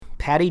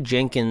Patty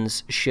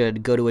Jenkins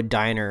should go to a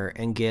diner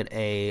and get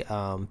a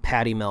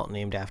patty melt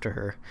named after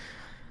her.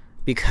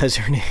 Because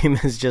her name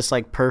is just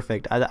like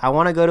perfect. I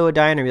want to go to a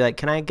diner and be like,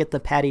 can I get the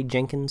Patty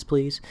Jenkins,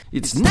 please?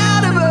 It's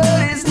not a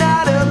bird, it's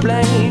not a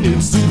plane,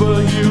 it's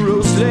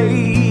Superhero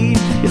Slate.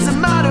 It's a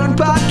modern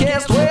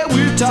podcast where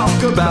we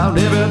talk about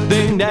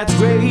everything that's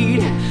great.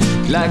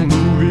 Like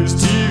movies,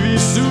 TV,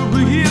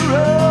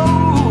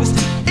 superheroes.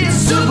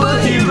 It's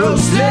Superhero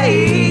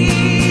Slate.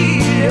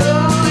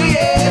 Oh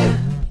yeah.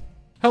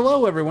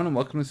 Hello everyone and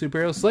welcome to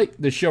Superhero Slate,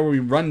 the show where we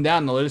run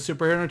down the latest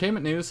superhero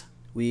entertainment news.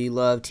 We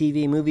love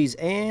TV, movies,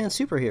 and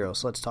superheroes,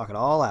 so let's talk it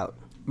all out.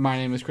 My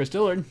name is Chris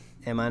Dillard.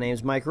 And my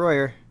name's Mike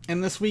Royer.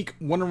 And this week,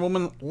 Wonder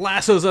Woman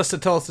lassos us to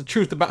tell us the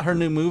truth about her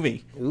new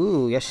movie.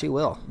 Ooh, yes she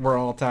will. We're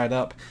all tied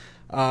up.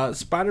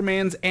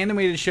 Spider-Man's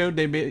animated show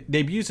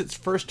debuts its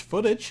first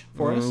footage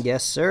for us.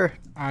 Yes, sir.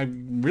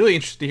 I'm really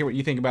interested to hear what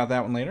you think about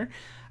that one later.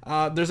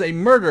 There's a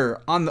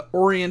murder on the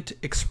Orient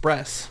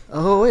Express.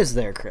 Oh, is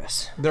there,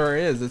 Chris? There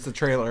is. It's a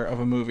trailer of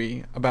a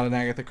movie about an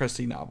Agatha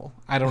Christie novel.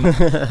 I don't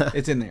know.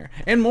 It's in there.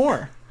 And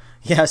more.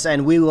 Yes,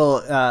 and we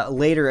will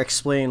later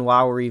explain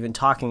why we're even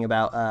talking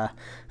about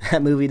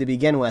that movie to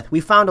begin with. We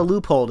found a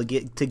loophole to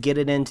get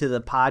it into the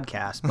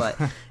podcast, but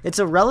it's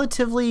a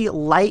relatively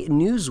light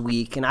news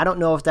week, and I don't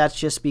know if that's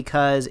just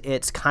because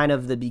it's kind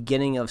of the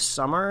beginning of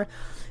summer.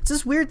 It's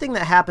this weird thing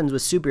that happens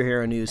with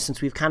superhero news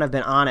since we've kind of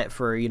been on it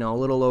for, a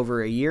little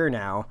over a year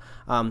now.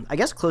 I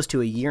guess close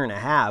to a year and a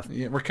half.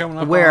 Yeah, we're coming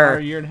up on a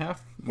year and a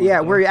half.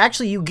 Where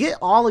actually you get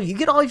all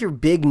of your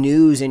big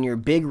news and your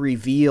big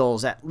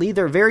reveals at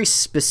either very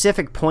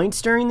specific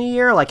points during the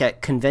year, like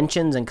at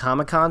conventions and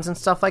Comic-Cons and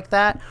stuff like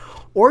that,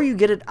 or you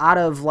get it out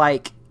of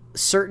like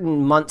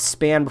certain months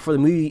span before the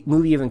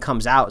movie even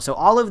comes out. So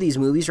all of these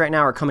movies right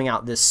now are coming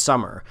out this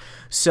summer.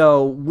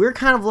 So we're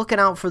kind of looking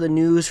out for the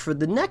news for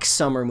the next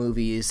summer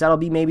movies. That'll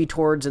be maybe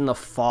towards in the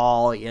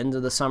fall, end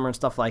of the summer and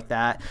stuff like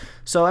that.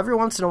 So every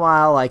once in a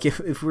while, like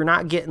if we're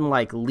not getting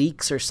like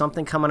leaks or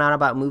something coming out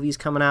about movies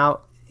coming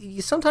out,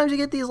 sometimes you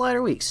get these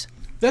lighter weeks.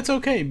 That's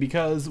okay,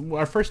 because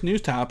our first news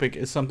topic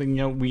is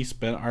something we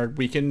spent our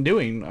weekend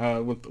doing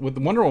with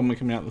Wonder Woman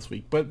coming out this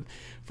week. But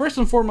first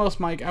and foremost,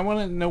 Mike, I want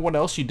to know what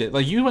else you did.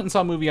 Like, you went and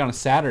saw a movie on a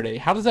Saturday.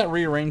 How does that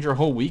rearrange your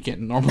whole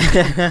weekend normally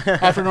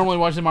after normally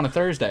watching them on a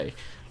Thursday?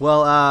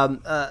 Well,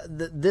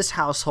 this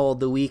household,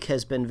 the week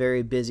has been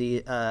very busy,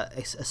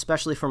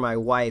 especially for my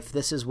wife.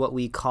 This is what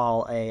we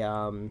call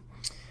a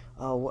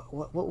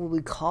what would we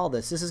call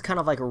this? This is kind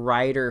of like a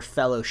writer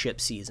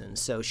fellowship season.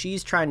 So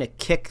she's trying to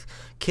kick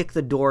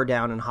the door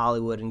down in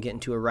Hollywood and get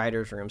into a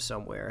writer's room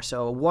somewhere.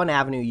 So one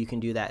avenue you can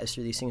do that is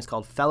through these things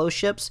called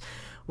fellowships,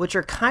 which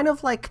are kind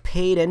of like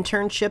paid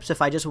internships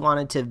if I just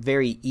wanted to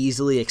very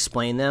easily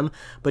explain them,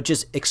 but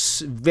just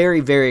very,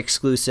 very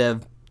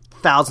exclusive,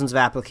 thousands of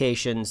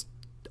applications,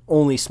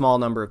 only small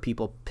number of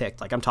people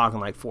picked. Like I'm talking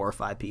like 4 or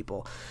 5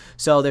 people.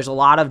 So there's a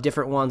lot of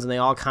different ones, and they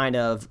all kind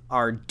of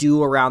are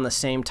due around the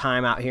same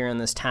time out here in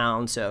this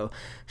town. So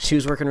she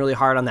was working really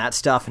hard on that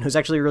stuff, and it was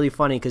actually really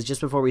funny because just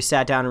before we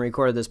sat down and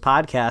recorded this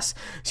podcast,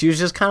 she was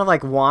just kind of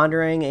like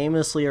wandering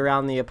aimlessly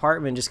around the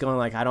apartment, just going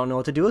like, I don't know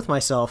what to do with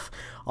myself.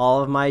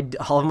 All of my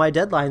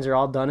deadlines are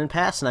all done and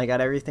passed, and I got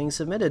everything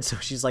submitted. So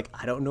she's like,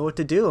 I don't know what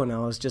to do, and I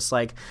was just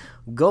like,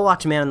 go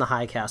watch Man in the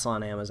High Castle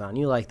on Amazon.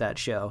 You like that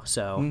show,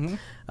 so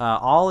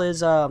all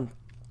is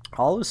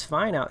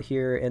fine out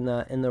here in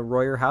the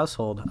Royer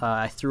household.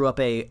 I threw up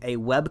a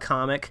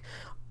webcomic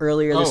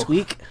earlier this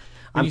week.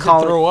 When you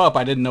said throw up,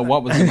 I didn't know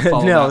what was going to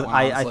follow that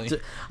one,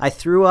 I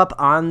threw up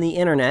on the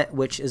internet,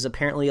 which is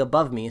apparently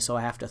above me, so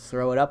I have to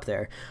throw it up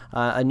there.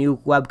 A new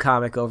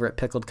webcomic over at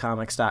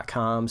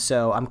pickledcomics.com.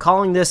 So I'm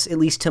calling this, at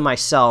least to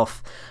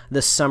myself,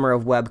 the summer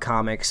of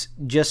webcomics,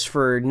 just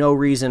for no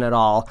reason at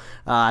all.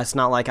 It's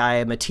not like I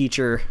am a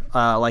teacher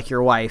like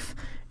your wife,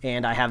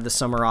 and I have the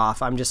summer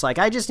off. I'm just like,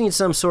 I just need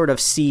some sort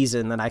of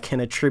season that I can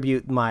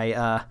attribute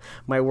my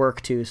my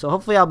work to. So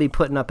hopefully I'll be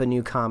putting up a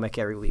new comic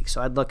every week. So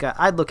I'd look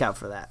out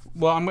for that.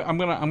 Well, I'm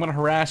gonna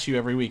harass you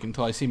every week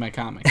until I see my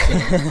comics. So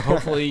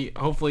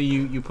hopefully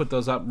you put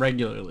those up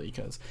regularly,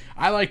 because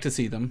I like to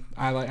see them.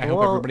 I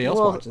hope everybody else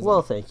watches them.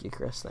 Well, thank you,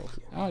 Chris. Thank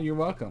you. Oh, you're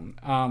welcome.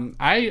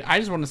 I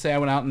just want to say I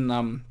went out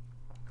and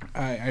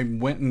I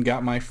went and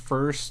got my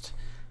first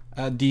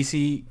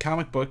DC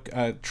comic book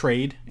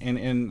trade,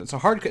 and it's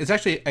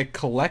actually a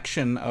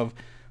collection of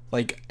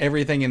like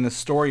everything in the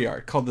story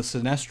arc called the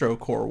Sinestro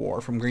Corps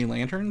War from Green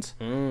Lanterns.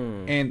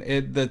 And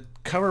the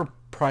cover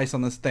price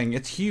on this thing,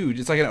 it's huge.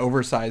 It's like an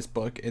oversized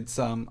book. It's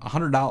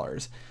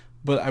 $100,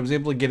 but I was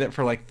able to get it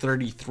for like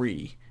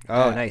 $33.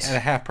 Nice. At a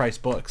half price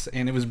books,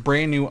 and it was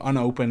brand new,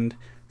 unopened,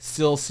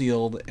 still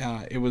sealed.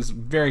 It was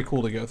very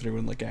cool to go through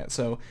and look at.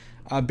 So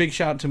big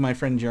shout out to my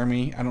friend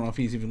Jeremy. I don't know if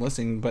he's even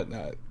listening, but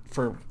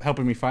for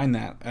helping me find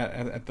that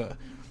at the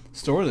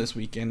store this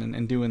weekend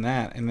and doing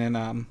that. And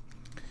then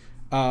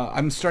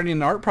I'm starting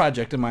an art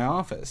project in my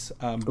office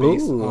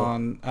based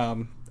on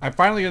I'm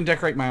finally going to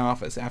decorate my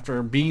office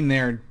after being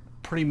there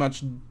pretty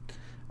much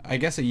I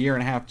guess a year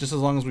and a half, just as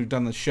long as we've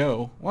done the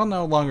show. Well,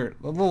 no, longer,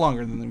 a little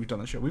longer than we've done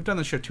the show. We've done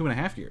the show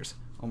 2.5 years,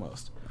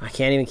 almost. I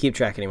can't even keep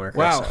track anymore, Chris.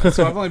 Wow.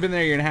 So I've only been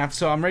there a year and a half,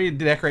 so I'm ready to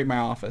decorate my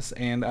office.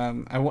 And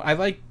I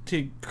like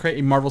to create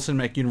a Marvel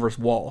Cinematic Universe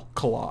wall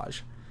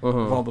collage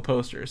of all the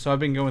posters. So I've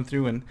been going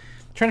through and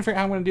trying to figure out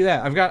how I'm going to do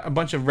that. I've got a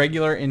bunch of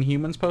regular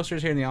Inhumans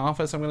posters here in the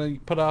office I'm going to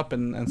put up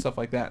and stuff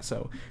like that.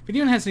 So if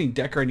anyone has any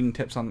decorating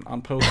tips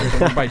on posters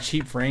or buy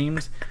cheap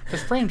frames,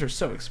 because frames are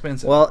so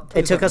expensive. Well,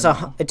 it took us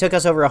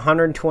over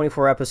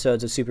 124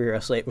 episodes of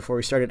Superhero Slate before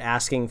we started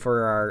asking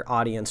for our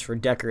audience for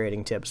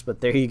decorating tips, but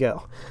there you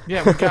go.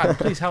 Yeah, God,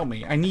 please help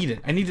me. I need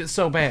it. I need it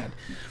so bad.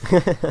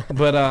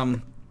 But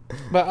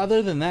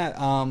other than that,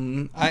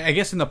 I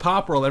guess in the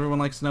pop world, everyone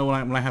likes to know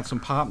when I have some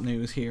pop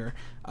news here.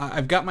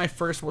 I've got my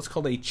first what's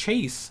called a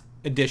Chase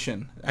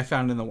edition I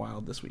found in the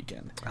wild this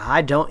weekend.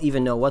 I don't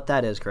even know what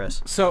that is,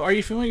 Chris. So are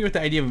you familiar with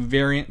the idea of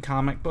variant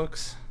comic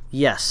books?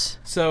 Yes.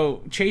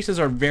 So chases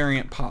are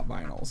variant pop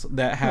vinyls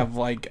that have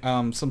like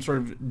some sort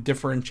of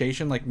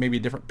differentiation, like maybe a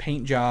different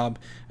paint job,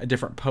 a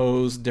different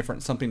pose,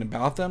 different something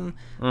about them.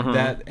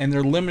 And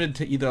they're limited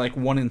to either like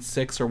 1 in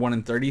 6 or 1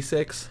 in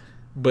 36.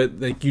 But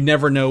like you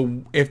never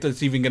know if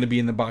that's even going to be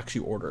in the box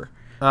you order.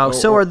 Oh,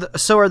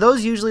 so are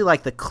those usually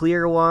like the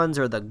clear ones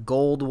or the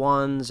gold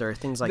ones or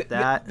things like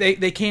that?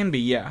 They can be,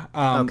 yeah.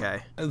 Okay.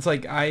 It's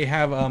like I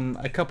have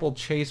a couple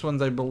Chase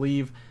ones, I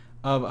believe.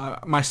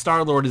 Of my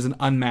Star-Lord is an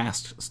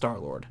unmasked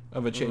Star-Lord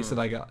of a Chase that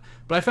I got.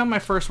 But I found my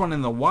first one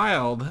in the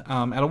wild at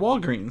a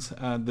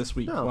Walgreens this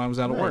week when I was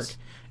out of work.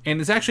 And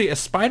it's actually a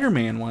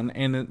Spider-Man one,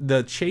 and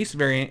the Chase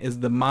variant is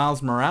the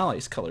Miles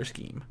Morales color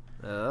scheme.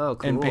 Oh,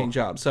 cool. And paint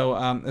job. So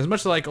as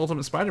much as like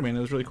Ultimate Spider-Man, it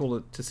was really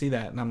cool to see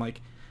that. And I'm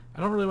like, I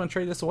don't really want to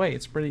trade this away.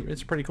 It's a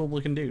pretty cool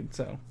looking dude.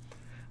 So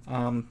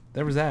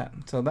there was that.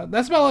 So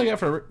that's about all I got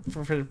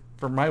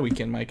for my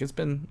weekend, Mike.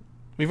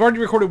 We've already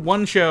recorded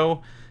one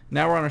show.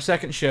 Now we're on our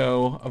second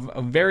show of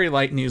a very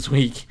light news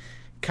week.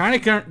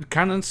 Kind of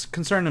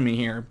concerning me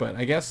here, but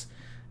I guess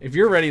if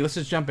you're ready, let's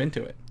just jump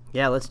into it.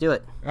 Yeah, let's do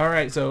it. All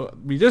right. So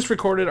we just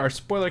recorded our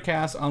spoiler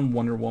cast on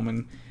Wonder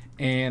Woman.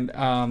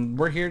 And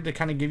we're here to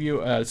kind of give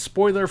you a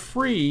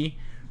spoiler-free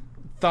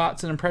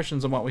thoughts and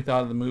impressions on what we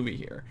thought of the movie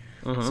here.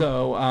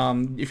 So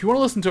if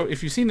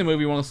you've seen the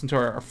movie, you want to listen to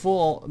our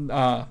full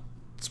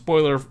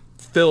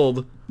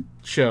spoiler-filled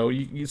show,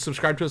 you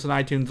subscribe to us on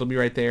iTunes. It'll be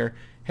right there.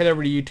 Head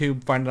over to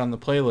YouTube, find it on the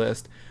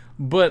playlist.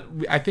 But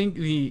I think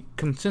the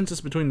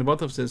consensus between the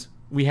both of us is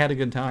we had a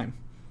good time.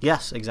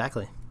 Yes,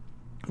 exactly.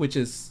 Which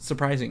is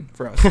surprising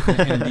for us in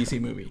a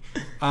DC movie.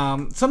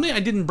 Something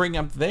I didn't bring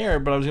up there,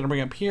 but I was going to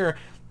bring up here.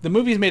 The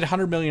movie's made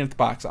 $100 million at the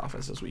box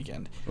office this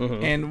weekend.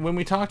 And when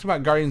we talked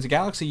about Guardians of the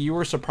Galaxy, you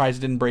were surprised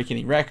it didn't break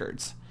any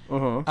records.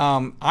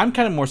 I'm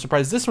kind of more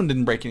surprised this one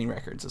didn't break any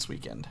records this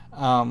weekend.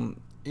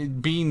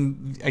 It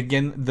being,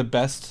 again,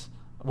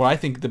 what I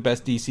think the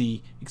best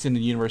DC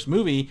Extended Universe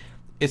movie,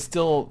 it's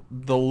still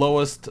the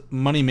lowest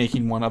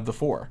money-making one of the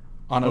four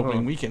on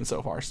opening weekend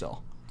so far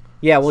still.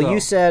 Yeah, well, you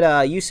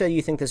said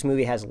you think this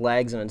movie has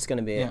legs and it's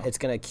going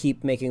to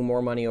keep making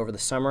more money over the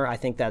summer. I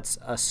think that's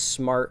a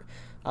smart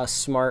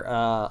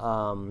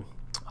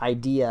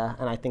idea,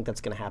 and I think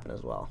that's going to happen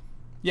as well.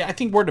 Yeah, I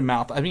think word of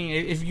mouth. I mean,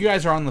 if you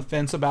guys are on the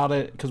fence about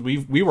it, because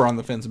we were on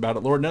the fence about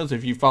it. Lord knows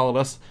if you followed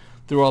us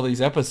through all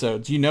these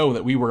episodes, you know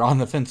that we were on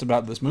the fence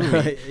about this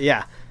movie.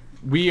 Yeah,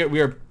 we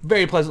are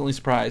very pleasantly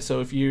surprised.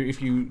 So if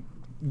you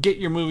get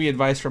your movie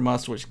advice from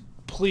us, which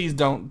please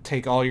don't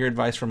take all your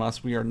advice from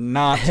us, we are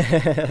not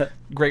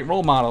great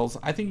role models.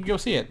 I think you go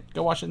see it.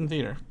 Go watch it in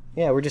theater.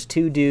 Yeah, we're just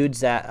two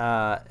dudes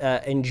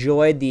that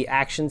enjoyed the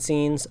action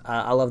scenes.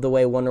 I love the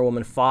way Wonder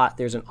Woman fought.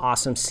 There's an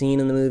awesome scene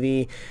in the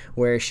movie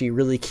where she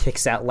really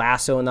kicks that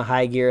lasso in the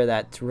high gear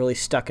that's really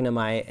stuck in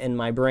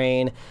my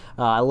brain.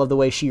 I love the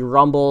way she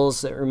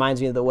rumbles. It reminds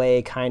me of the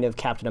way kind of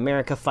Captain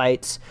America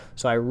fights.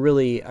 So I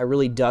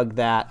really dug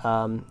that.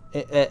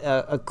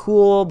 A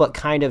cool but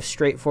kind of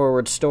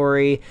straightforward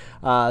story.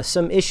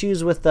 Some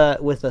issues with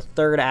the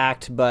third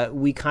act, but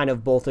we kind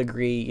of both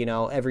agree.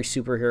 Every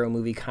superhero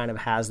movie kind of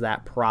has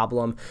that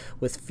problem,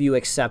 with few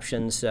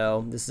exceptions.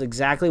 So this is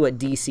exactly what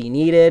DC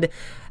needed.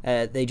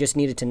 They just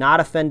needed to not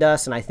offend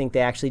us, and I think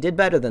they actually did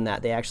better than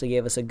that. They actually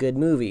gave us a good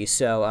movie.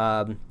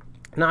 So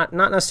not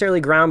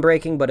necessarily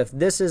groundbreaking, but if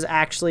this is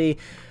actually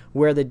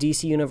where the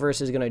DC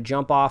universe is going to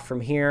jump off from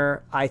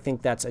here, I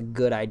think that's a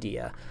good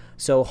idea.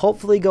 So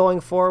hopefully going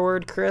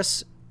forward,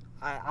 Chris,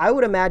 I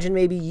would imagine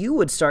maybe you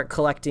would start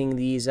collecting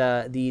these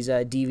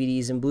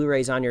DVDs and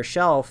Blu-rays on your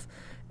shelf,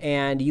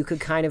 and you could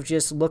kind of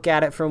just look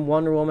at it from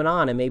Wonder Woman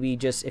on, and maybe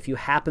just if you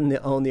happen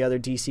to own the other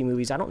DC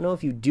movies, I don't know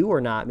if you do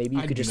or not, maybe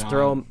you could just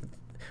throw them.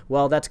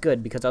 Well, that's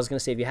good, because I was going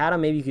to say if you had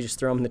them, maybe you could just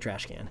throw them in the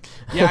trash can.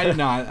 Yeah, I did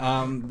not.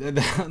 I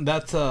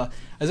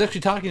was actually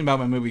talking about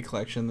my movie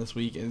collection this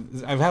week.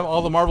 I have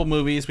all the Marvel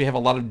movies. We have a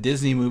lot of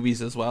Disney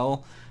movies as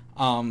well.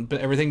 But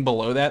everything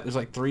below that, there's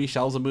like 3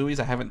 shelves of movies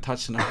I haven't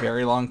touched in a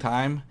very long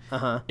time.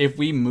 If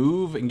we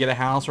move and get a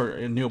house or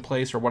a new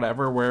place or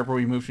whatever, wherever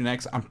we move to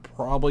next, I'm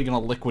probably going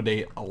to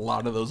liquidate a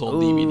lot of those old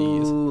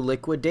DVDs. Ooh,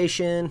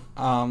 liquidation.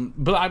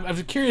 But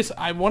I'm curious.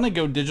 I want to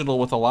go digital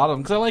with a lot of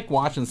them because I like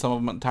watching some of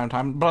them from time to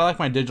time, but I like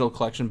my digital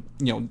collection,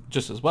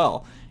 just as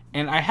well.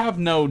 And I have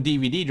no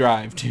DVD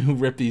drive to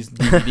rip these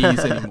DVDs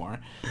anymore.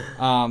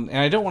 And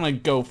I don't want to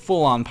go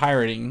full-on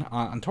pirating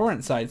on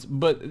torrent sites.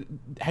 But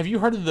have you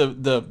heard of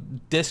the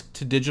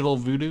disc-to-digital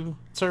Vudu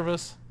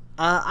service?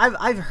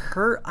 I've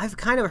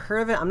kind of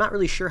heard of it. I'm not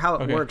really sure how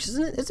it works.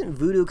 Isn't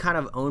Vudu kind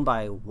of owned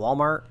by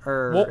Walmart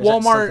or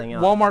something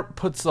else? Walmart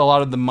puts a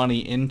lot of the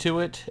money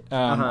into it.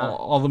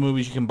 All the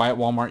movies you can buy at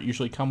Walmart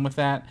usually come with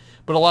that.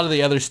 But a lot of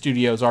the other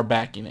studios are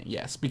backing it,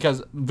 yes,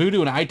 because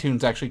Vudu and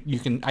iTunes actually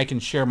I can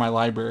share my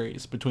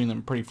libraries between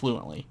them pretty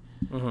fluently.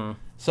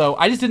 So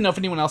I just didn't know if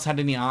anyone else had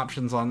any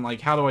options on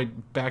like how do I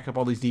back up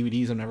all these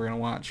DVDs I'm never going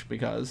to watch,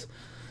 because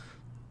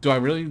do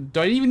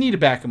I even need to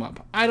back them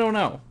up? I don't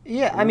know.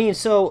 Yeah, I mean,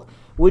 so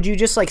would you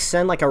just like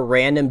send like a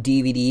random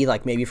DVD,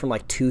 like maybe from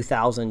like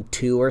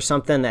 2002 or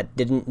something that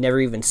never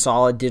even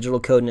saw a digital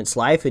code in its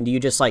life, and do you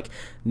just like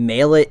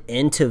mail it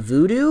into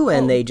Vudu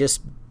and they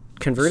just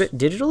convert it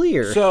digitally?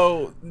 Or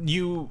so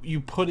you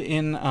put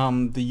in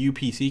the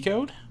UPC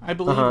code, I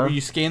believe, or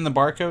you scan the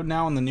barcode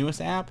now in the newest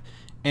app,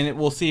 and it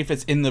will see if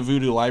it's in the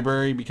Vudu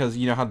library, because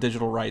you know how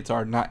digital rights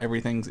are, not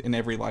everything's in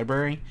every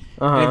library.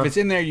 And if it's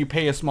in there, you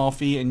pay a small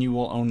fee and you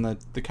will own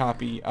the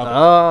copy of it.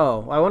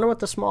 Oh, I wonder what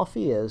the small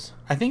fee is.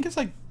 I think it's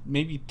like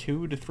maybe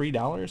 $2 to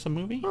 $3 a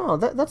movie. Oh,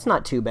 that's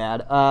not too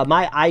bad.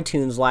 My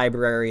iTunes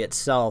library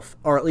itself,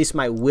 or at least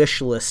my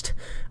wish list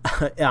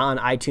on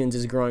iTunes,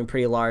 is growing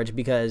pretty large,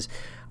 because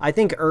I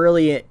think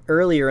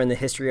earlier in the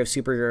history of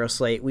Superhero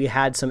Slate, we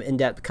had some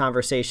in-depth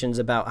conversations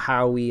about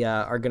how we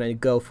are going to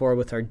go forward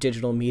with our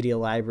digital media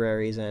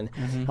libraries, and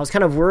I was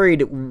kind of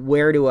worried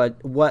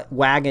what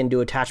wagon to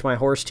attach my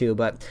horse to,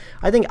 but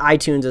I think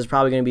iTunes is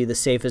probably going to be the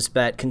safest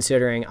bet,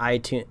 considering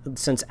iTunes,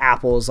 since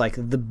Apple is like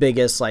the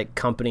biggest like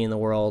company in the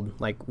world,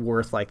 like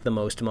worth like the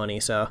most money.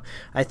 So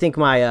I think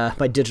my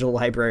digital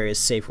library is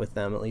safe with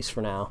them, at least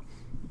for now.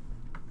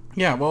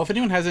 Yeah, well, if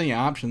anyone has any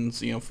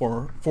options,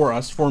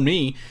 for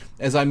me,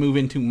 as I move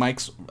into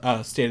Mike's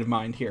state of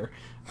mind here,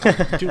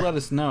 do let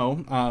us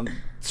know.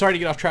 Sorry to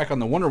get off track on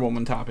the Wonder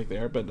Woman topic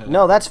there, but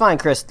no, that's fine,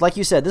 Chris. Like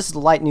you said, this is a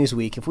light news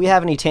week. If we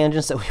have any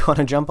tangents that we want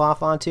to jump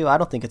off onto, I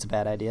don't think it's a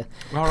bad idea.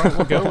 All right,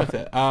 we'll go with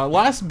it.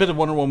 Last bit of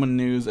Wonder Woman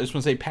news. I just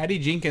want to say Patty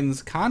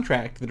Jenkins'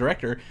 contract, the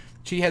director,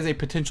 she has a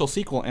potential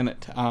sequel in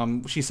it.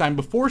 She signed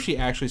before she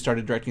actually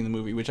started directing the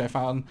movie, which I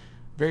found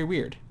very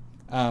weird.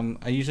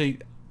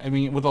 I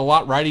mean, with a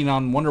lot riding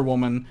on Wonder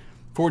Woman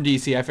for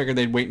DC, I figured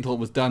they'd wait until it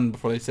was done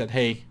before they said,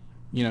 hey,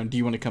 do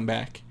you want to come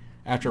back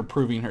after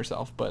proving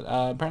herself? But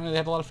apparently they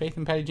have a lot of faith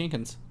in Patty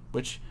Jenkins,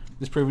 which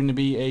is proving to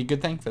be a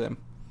good thing for them.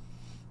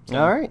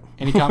 So, all right.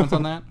 Any comments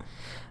on that?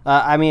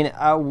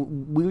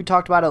 We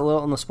talked about it a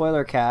little in the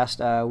spoiler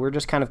cast. We're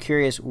just kind of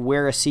curious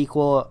where a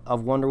sequel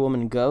of Wonder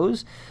Woman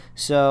goes.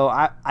 So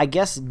I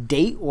guess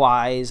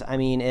date-wise, I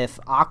mean, if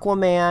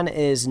Aquaman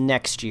is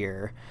next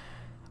year,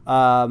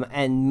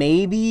 and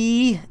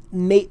maybe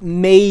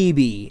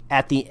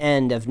at the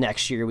end of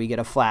next year we get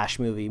a Flash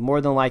movie. More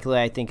than likely,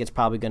 I think it's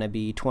probably going to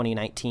be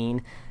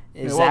 2019.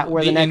 That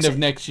where the end of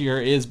next year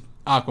is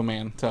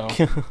Aquaman? So,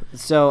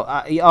 so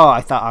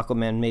I thought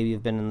Aquaman maybe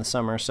have been in the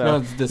summer. So no,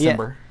 it's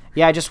December.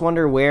 Yeah, I just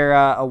wonder where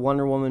a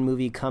Wonder Woman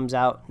movie comes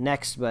out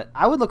next. But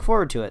I would look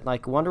forward to it.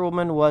 Like, Wonder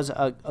Woman was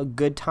a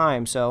good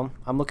time, so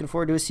I'm looking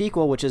forward to a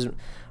sequel, which is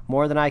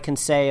more than I can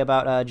say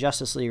about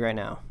Justice League right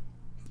now.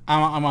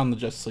 I'm on the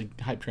Justice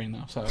League hype train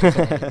though, so it's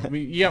all right.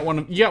 You got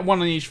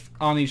one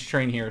on each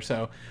train here,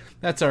 so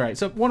that's all right.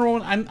 So Wonder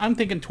Woman, I'm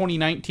thinking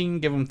 2019.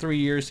 Give them 3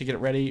 years to get it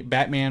ready.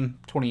 Batman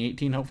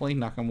 2018, hopefully,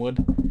 knock on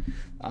wood.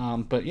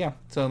 But yeah,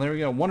 so there we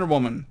go. Wonder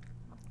Woman,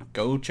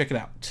 go check it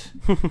out.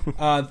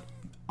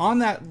 On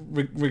that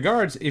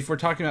regards, if we're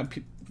talking about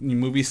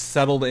movies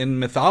settled in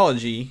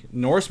mythology,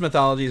 Norse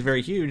mythology is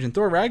very huge, and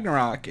Thor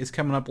Ragnarok is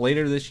coming up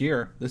later this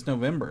year, this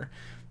November,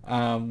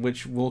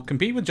 which will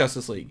compete with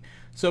Justice League.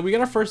 So we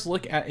got our first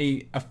look at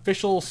a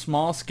official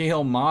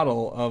small-scale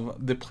model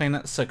of the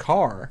planet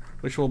Sakaar,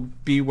 which will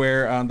be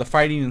where the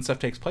fighting and stuff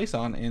takes place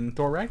on in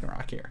Thor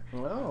Ragnarok here.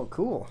 Oh,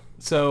 cool.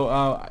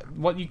 So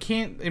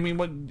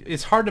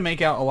it's hard to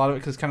make out a lot of it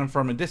because kind of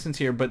from a distance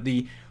here, but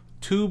the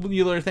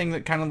tubular thing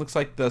that kind of looks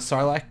like the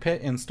Sarlacc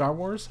pit in Star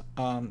Wars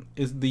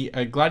is the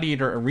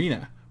gladiator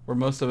arena, where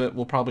most of it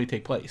will probably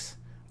take place.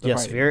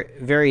 Yes, very,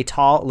 very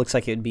tall. It looks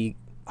like it would be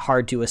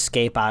hard to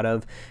escape out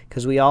of,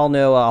 because we all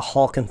know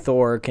Hulk and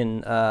Thor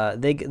can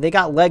they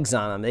got legs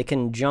on them. They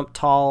can jump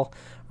tall,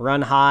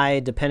 run high,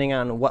 depending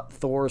on what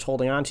Thor's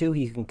holding on to.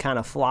 He can kind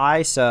of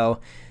fly, so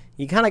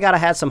you kind of got to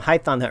have some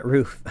height on that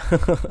roof.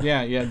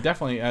 yeah,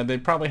 definitely. They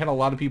probably had a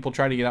lot of people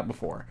try to get up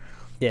before.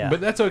 Yeah, but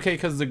that's okay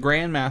because the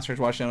Grandmaster's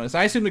watching this.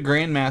 I assume the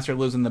Grandmaster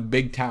lives in the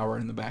big tower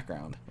in the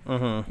background.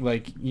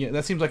 Mm-hmm.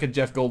 That seems like a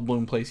Jeff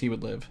Goldblum place he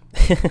would live.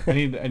 I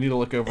need to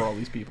look over all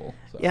these people.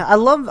 So. Yeah,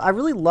 I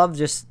really love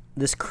just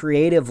this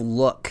creative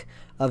look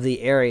of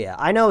the area.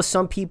 I know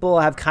some people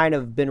have kind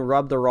of been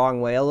rubbed the wrong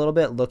way a little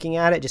bit looking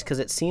at it, just because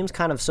it seems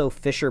kind of so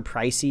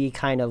Fisher-Pricey,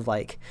 kind of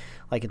like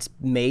it's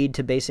made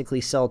to basically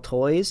sell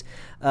toys.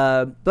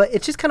 But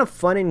it's just kind of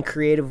fun and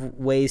creative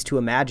ways to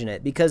imagine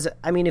it. Because,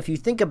 I mean, if you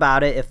think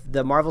about it, if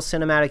the Marvel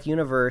Cinematic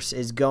Universe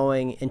is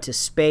going into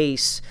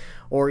space,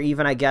 or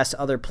even, I guess,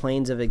 other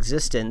planes of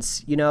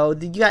existence, you know,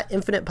 you got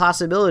infinite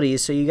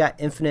possibilities, so you got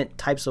infinite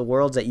types of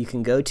worlds that you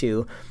can go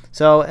to.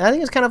 So I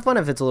think it's kind of fun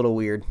if it's a little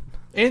weird.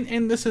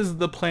 And this is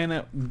the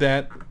planet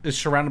that is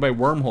surrounded by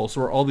wormholes,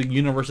 where all the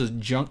universe's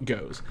junk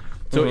goes.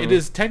 So it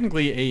is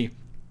technically a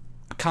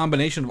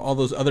combination of all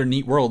those other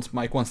neat worlds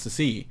Mike wants to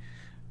see,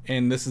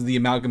 and this is the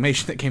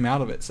amalgamation that came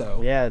out of it. So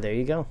yeah, there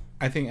you go.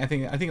 I think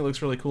it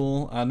looks really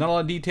cool. Not a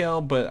lot of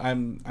detail, but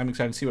I'm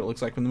excited to see what it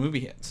looks like when the movie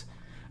hits.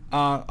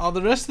 All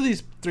the rest of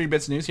these 3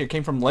 bits of news here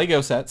came from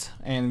Lego sets,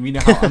 and we know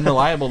how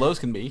unreliable those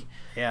can be.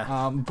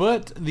 Yeah.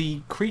 But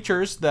the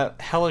creatures that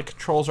Hela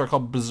controls are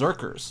called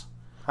berserkers.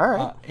 All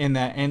right.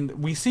 And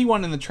we see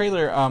one in the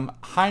trailer.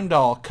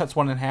 Heimdall cuts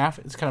one in half.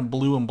 It's kind of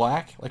blue and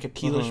black, like a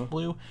tealish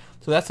blue.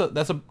 So that's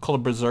called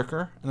a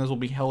berserker, and those will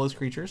be Hela's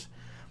creatures.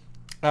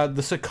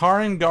 The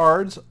Sakaran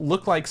guards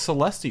look like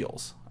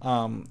Celestials.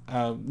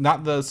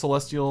 Not the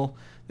Celestial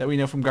that we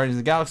know from Guardians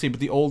of the Galaxy, but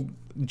the old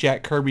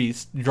Jack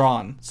Kirby's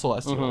drawn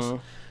Celestials.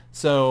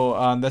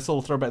 So that's a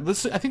little throwback.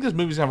 I think this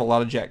movie's gonna have a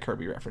lot of Jack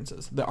Kirby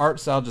references. The art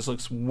style just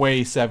looks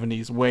way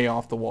 70s, way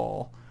off the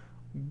wall.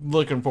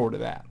 Looking forward to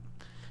that.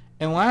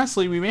 And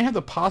lastly, we may have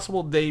the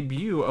possible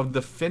debut of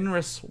the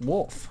Fenris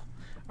Wolf.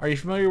 Are you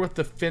familiar with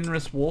the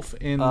Fenris Wolf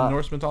in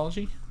Norse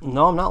mythology?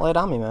 No, I'm not. Lay it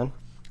on me, man.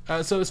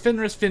 So it's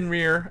Fenris,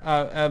 Fenrir.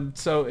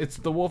 So it's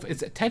the wolf.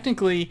 It's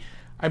technically,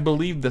 I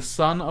believe, the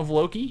son of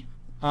Loki,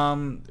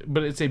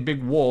 but it's a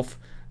big wolf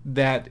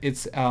that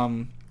it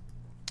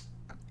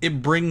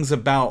brings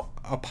about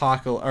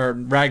apocalypse or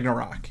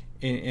Ragnarok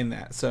in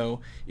that.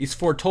 So it's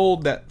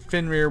foretold that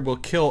Fenrir will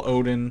kill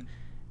Odin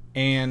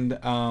and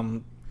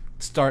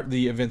start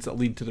the events that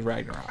lead to the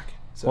Ragnarok.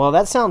 So. Well,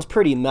 that sounds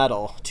pretty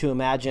metal to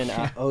imagine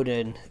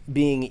Odin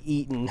being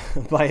eaten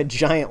by a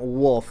giant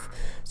wolf.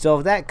 So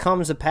if that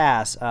comes to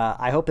pass,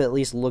 I hope it at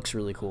least looks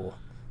really cool.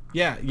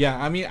 Yeah.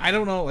 I mean, I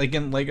don't know.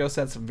 Again, Lego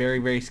sets very,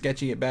 very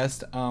sketchy at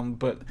best.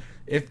 But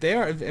if they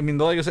are, I mean,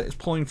 the Lego set is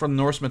pulling from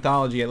Norse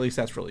mythology. At least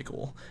that's really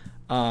cool.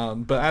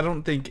 But I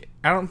don't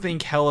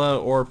think Hela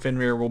or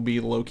Fenrir will be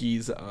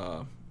Loki's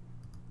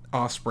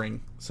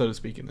offspring, so to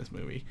speak, in this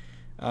movie.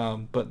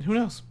 But who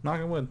knows?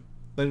 Knock on wood.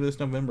 Later this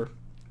November.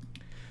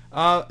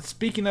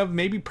 Speaking of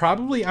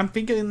probably, I'm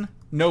thinking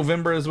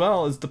November as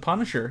well is The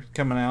Punisher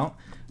coming out.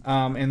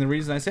 And the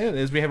reason I say that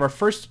is we have our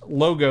first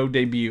logo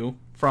debut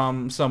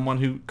from someone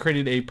who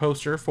created a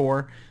poster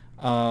for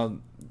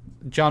John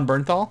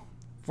Bernthal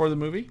for the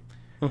movie,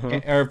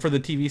 or for the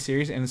TV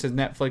series, and it says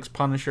Netflix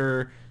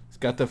Punisher. It's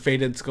got the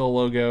faded skull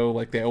logo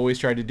like they always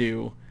try to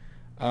do.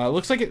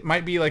 Looks like it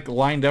might be like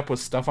lined up with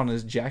stuff on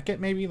his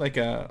jacket, maybe like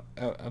a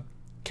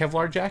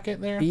Kevlar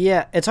jacket there.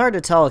 Yeah, it's hard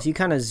to tell if you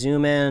kind of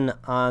zoom in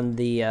on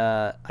the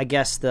I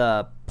guess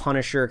the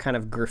Punisher kind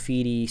of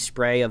graffiti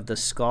spray of the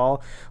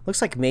skull.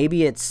 Looks like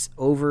maybe it's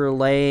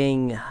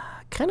overlaying,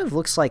 kind of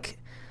looks like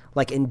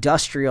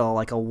industrial,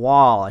 like a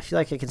wall. I feel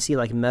like I can see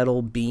like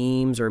metal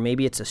beams, or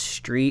maybe it's a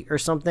street or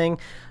something.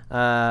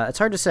 It's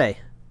hard to say.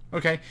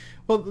 Okay,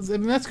 well, I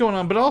mean, that's going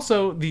on, but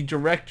also the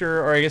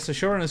director, or I guess the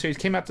showrunner of the series,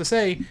 came out to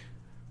say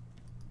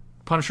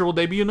Punisher will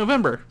debut in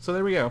November. So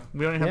there we go.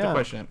 We don't even have to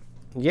question it.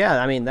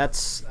 Yeah, I mean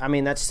that's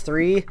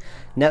 3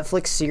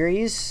 Netflix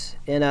series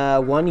in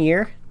 1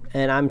 year,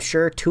 and I'm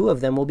sure 2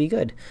 of them will be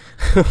good.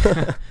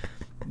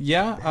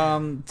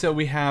 Yeah. So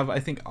we have, I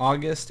think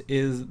August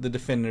is the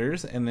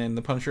Defenders, and then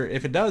the Punisher,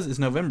 if it does, is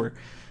November.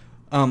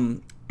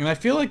 And I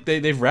feel like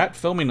they've wrapped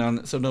filming on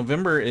it, so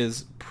November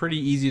is pretty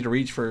easy to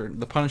reach for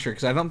the Punisher,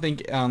 because I don't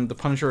think the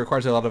Punisher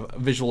requires a lot of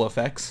visual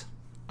effects,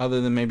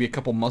 other than maybe a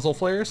couple muzzle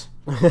flares.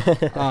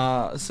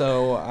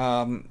 So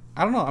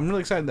I don't know. I'm really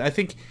excited.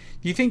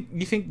 Do you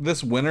think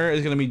this winter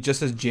is going to be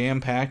just as jam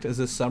packed as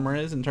this summer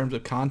is in terms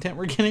of content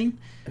we're getting?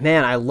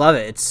 Man, I love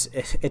it.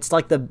 It's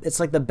like the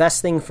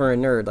best thing for a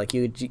nerd. Like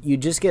you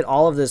just get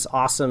all of this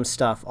awesome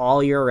stuff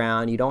all year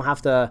round. You don't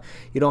have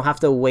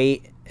to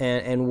wait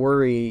and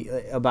worry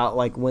about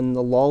like when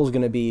the lull's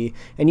going to be.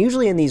 And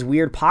usually in these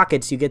weird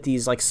pockets, you get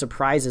these like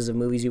surprises of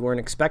movies you weren't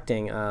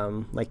expecting.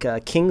 Like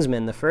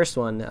Kingsman, the first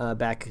one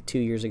back 2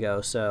 years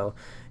ago. So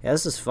yeah,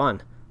 this is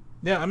fun.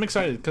 Yeah, I'm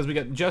excited because we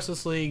got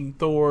Justice League,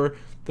 Thor,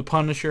 The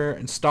Punisher,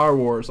 and Star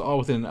Wars all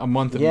within a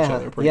month of each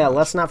other. Yeah,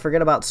 let's not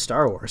forget about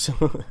Star Wars.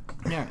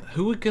 Yeah,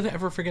 who would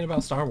ever forget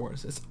about Star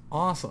Wars? It's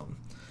awesome.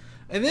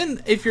 And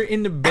then, if you're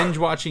into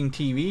binge-watching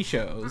TV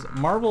shows,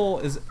 Marvel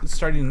is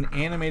starting an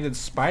animated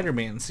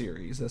Spider-Man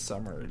series this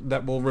summer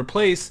that will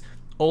replace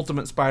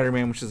Ultimate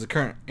Spider-Man, which is the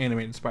current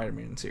animated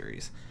Spider-Man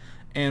series.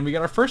 And we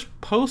got our first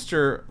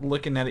poster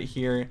looking at it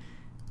here,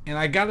 and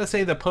I gotta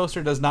say the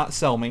poster does not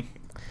sell me.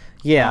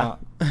 Yeah.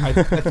 I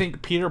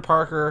think Peter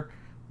Parker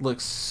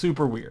looks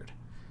super weird.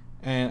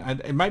 And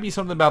it might be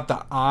something about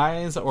the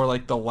eyes, or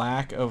like the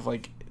lack of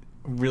like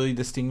really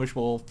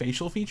distinguishable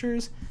facial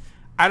features.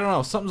 I don't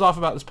know. Something's off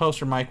about this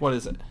poster, Mike. What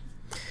is it?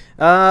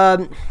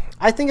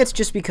 I think it's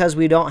just because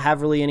we don't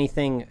have really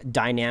anything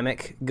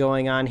dynamic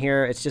going on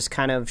here. It's just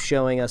kind of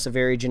showing us a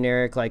very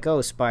generic, like, oh,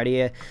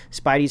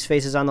 Spidey's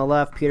face is on the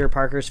left, Peter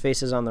Parker's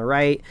face is on the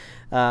right.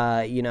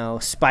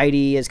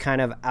 Spidey is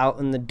kind of out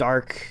in the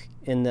dark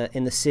in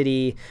the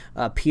city.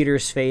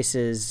 Peter's face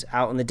is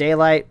out in the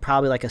daylight,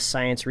 probably like a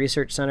science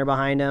research center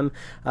behind him.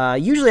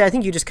 Usually I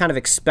think you just kind of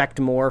expect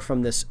more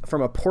from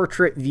a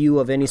portrait view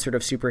of any sort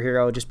of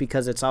superhero, just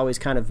because it's always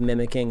kind of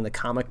mimicking the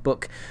comic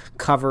book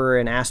cover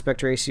and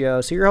aspect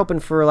ratio. So you're hoping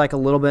for like a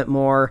little bit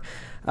more.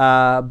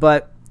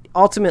 But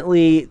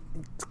ultimately,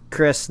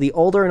 Chris, the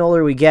older and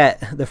older we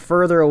get, the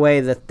further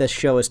away that this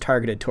show is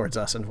targeted towards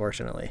us,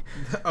 unfortunately.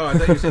 Oh, I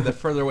thought you said the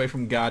further away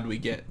from God we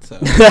get. So,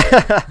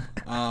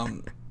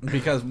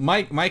 because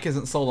Mike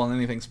isn't sold on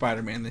anything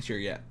Spider-Man this year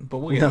yet, but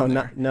we'll get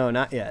there.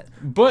 Not yet.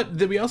 But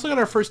we also got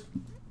our first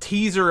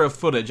teaser of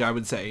footage, I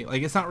would say.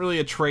 Like, it's not really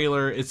a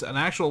trailer, it's an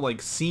actual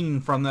like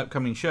scene from the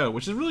upcoming show,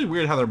 which is really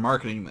weird how they're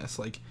marketing this.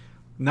 Like,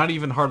 not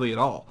even hardly at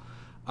all.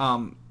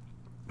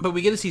 But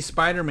we get to see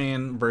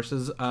Spider-Man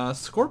versus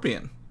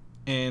Scorpion,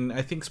 and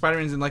I think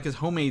Spider-Man's in like his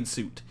homemade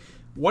suit.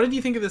 What did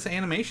you think of this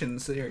animation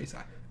series?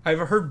 I've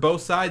heard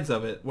both sides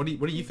of it. What do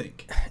you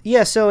think?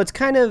 Yeah, so it's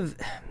kind of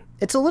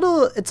it's a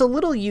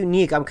little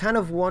unique. I'm kind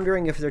of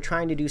wondering if they're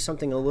trying to do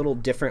something a little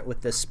different with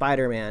this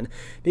Spider-Man,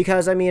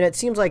 because I mean, it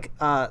seems like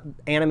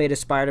animated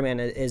Spider-Man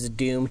is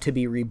doomed to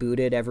be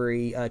rebooted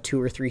every 2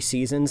 or 3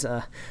 seasons,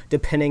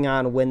 depending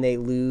on when they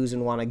lose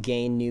and want to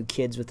gain new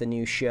kids with a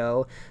new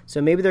show.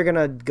 So maybe they're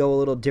gonna go a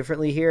little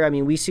differently here. I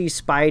mean, we see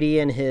Spidey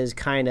in his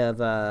kind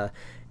of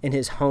in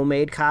his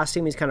homemade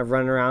costume. He's kind of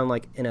running around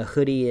like in a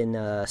hoodie and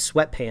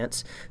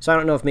sweatpants. So I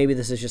don't know if maybe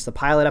this is just the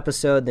pilot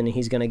episode, then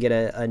he's going to get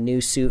a new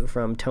suit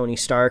from Tony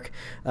Stark,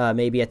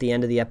 maybe at the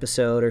end of the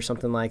episode or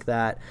something like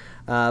that.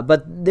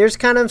 But there's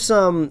kind of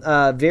some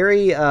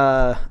very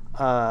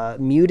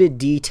muted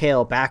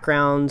detail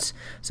backgrounds.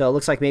 So it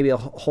looks like maybe a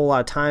whole lot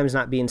of time's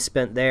not being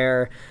spent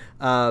there.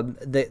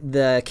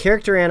 The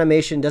character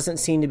animation doesn't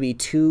seem to be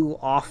too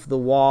off the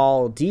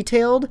wall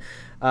detailed.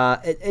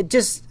 It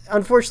just,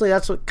 unfortunately,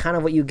 that's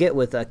what you get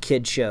with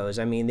kid shows.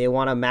 I mean, they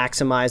want to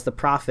maximize the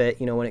profit,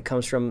 when it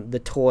comes from the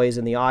toys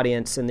and the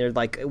audience, and they're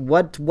like,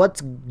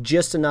 what's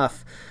just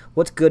enough?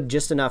 What's good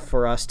just enough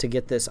for us to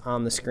get this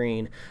on the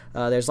screen?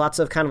 There's lots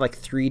of kind of like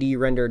 3D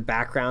rendered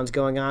backgrounds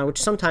going on,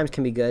 which sometimes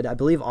can be good. I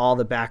believe all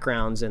the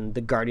backgrounds in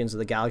the Guardians of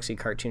the Galaxy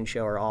cartoon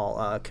show are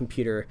all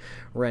computer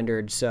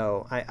rendered,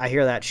 so I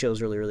hear that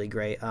show's really, really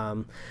great.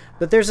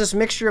 But there's this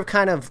mixture of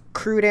kind of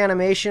crude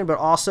animation, but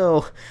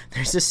also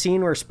there's this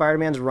scene where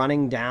Spider-Man's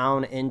running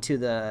down into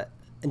the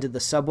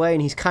subway,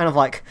 and he's kind of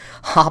like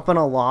hopping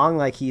along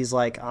like he's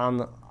like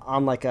on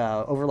like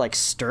over like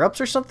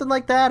stirrups or something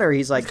like that, or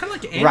he's like, it's kind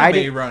of like anime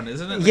riding, run,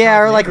 isn't it? Yeah,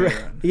 or like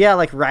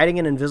like riding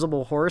an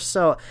invisible horse.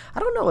 So I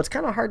don't know, it's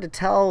kind of hard to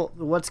tell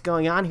what's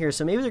going on here.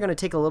 So maybe they're going to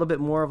take a little bit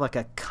more of like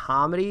a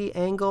comedy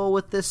angle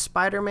with this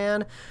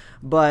Spider-Man,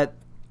 but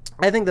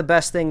I think the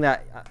best thing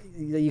that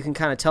you can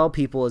kind of tell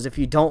people is if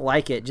you don't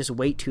like it, just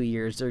wait 2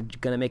 years. They're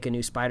going to make a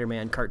new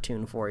Spider-Man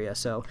cartoon for you.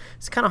 So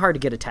it's kind of hard to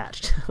get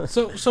attached.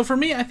 So for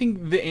me, I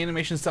think the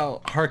animation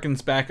style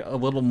harkens back a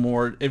little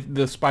more. If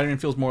the Spider-Man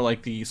feels more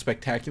like the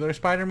Spectacular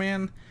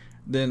Spider-Man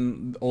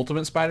than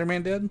Ultimate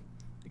Spider-Man did.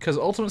 Because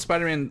Ultimate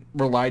Spider-Man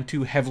relied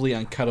too heavily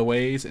on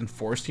cutaways and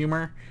forced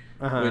humor,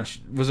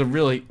 which was a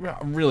really,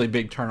 really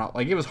big turnout.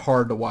 Like, it was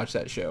hard to watch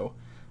that show.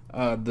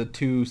 The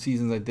 2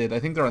 seasons I did, I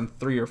think they're on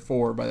 3 or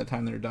 4 by the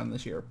time they're done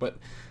this year. But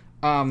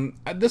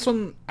this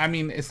one, I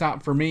mean, it's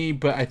not for me,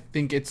 but I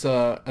think it's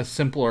a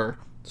simpler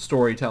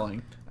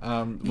storytelling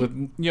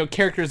with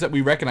characters that we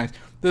recognize.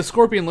 The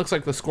Scorpion looks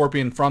like the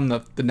Scorpion from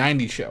the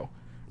 90s show,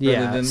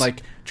 rather than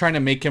like trying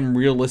to make him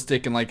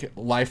realistic and like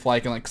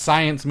lifelike and like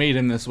science made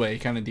him this way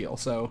kind of deal.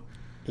 So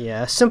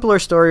yeah, simpler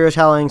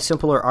storytelling,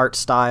 simpler art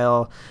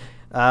style.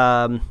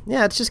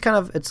 It's just kind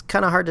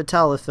of hard to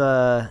tell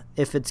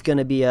if it's going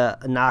to be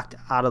knocked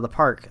out of the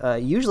park.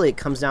 Usually it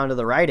comes down to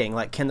the writing.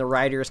 Like, can the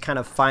writers kind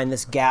of find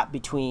this gap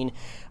between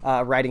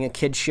writing a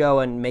kid's show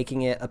and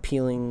making it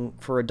appealing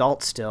for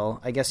adults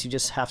still? I guess you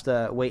just have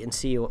to wait and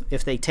see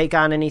if they take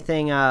on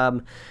anything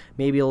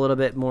maybe a little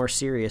bit more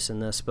serious in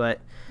this.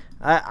 But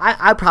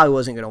I probably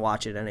wasn't going to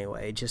watch it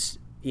anyway. Just,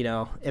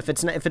 if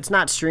it's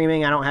not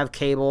streaming, I don't have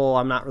cable,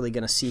 I'm not really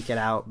going to seek it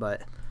out,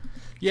 but...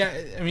 Yeah,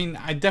 I mean,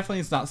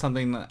 it's not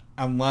something that,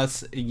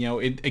 unless,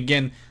 it,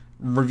 again,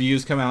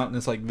 reviews come out and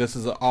it's like, this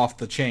is off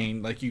the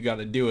chain, like, you got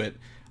to do it.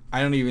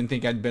 I don't even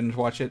think I'd binge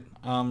watch it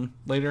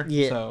later.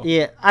 Yeah, so.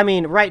 Yeah. I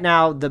mean, right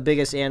now, the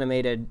biggest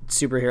animated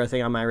superhero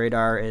thing on my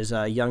radar is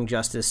Young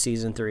Justice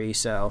Season 3,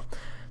 so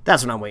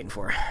that's what I'm waiting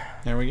for.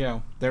 There we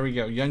go.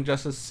 Young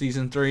Justice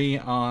Season 3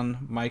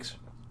 on Mike's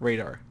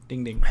radar.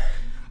 Ding, ding.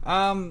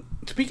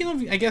 Speaking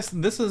of, I guess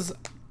this is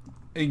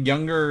a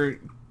younger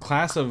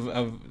class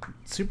of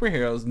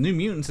superheroes. New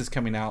Mutants is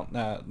coming out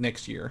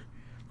next year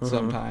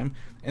sometime,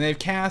 and they've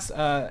cast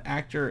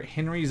actor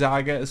Henry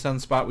Zaga as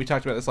Sunspot. We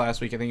talked about this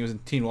last week. I think it was in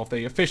Teen Wolf.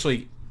 They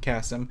officially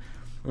cast him.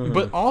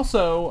 But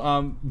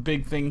also,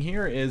 big thing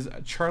here is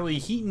Charlie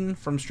Heaton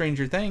from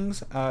Stranger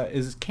Things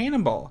is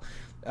Cannonball.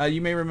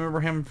 You may remember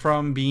him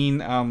from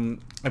being,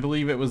 I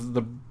believe it was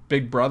the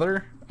big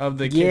brother of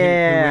the kid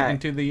who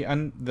went into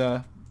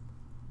the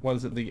what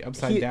is it, the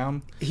Upside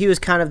Down? He was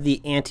kind of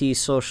the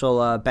anti-social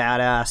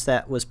badass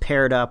that was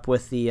paired up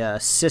with the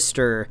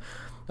sister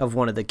of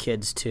one of the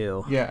kids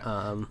too.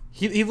 Yeah,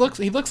 he looks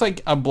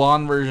like a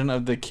blonde version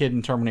of the kid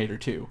in Terminator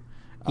 2.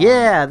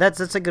 Yeah,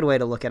 that's a good way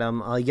to look at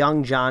him. A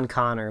young John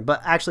Connor, but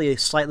actually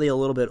slightly a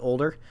little bit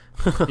older.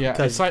 Yeah,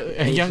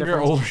 a younger,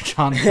 older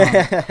John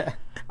Connor.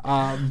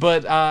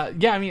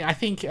 Yeah, I mean, I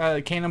think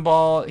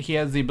Cannonball, he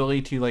has the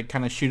ability to like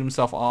kind of shoot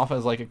himself off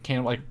as like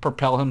a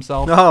propel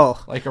himself.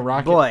 Like a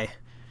rocket. Boy,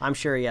 I'm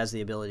sure he has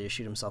the ability to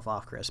shoot himself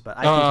off, Chris. But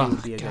I think he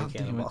would be a good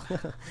Cannonball.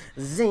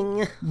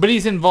 Zing. But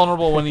he's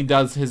invulnerable when he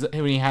has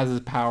his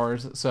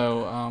powers.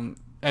 So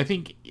I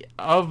think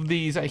of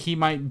these, he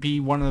might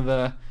be one of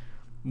the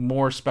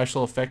more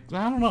special effects.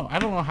 I don't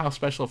know how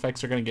special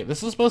effects are going to get.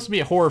 This is supposed to be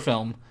a horror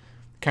film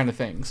kind of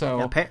thing. So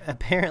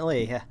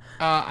apparently, yeah.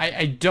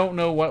 I don't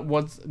know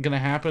what's going to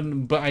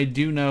happen, but I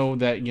do know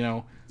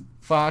that,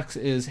 Fox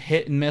is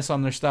hit and miss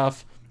on their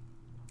stuff.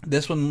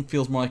 This one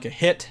feels more like a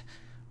hit,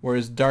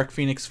 whereas Dark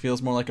Phoenix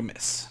feels more like a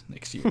miss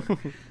next year.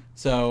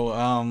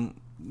 So,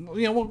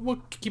 we'll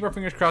keep our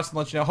fingers crossed and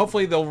let you know.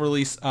 Hopefully they'll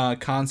release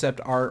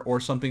concept art or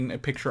something, a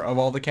picture of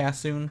all the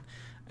cast soon,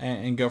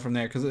 and go from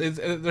there, because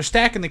they're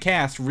stacking the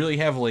cast really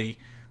heavily,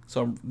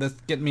 so that's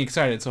getting me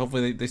excited. So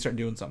hopefully they start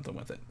doing something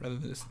with it rather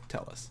than just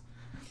tell us.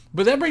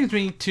 But that brings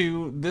me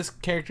to this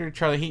character,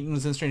 Charlie Heaton,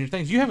 was in Stranger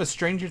Things. You have a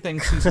Stranger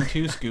Things season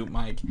 2 scoop,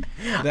 Mike,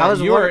 that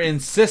you are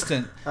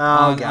insistent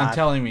on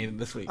telling me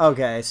this week.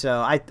 Okay, so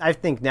I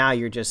think now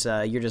you're just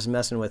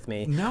messing with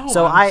me. No,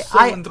 so I'm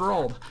so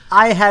enthralled.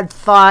 I had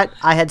thought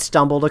I had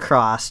stumbled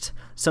across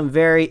some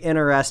very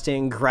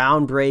interesting,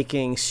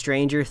 groundbreaking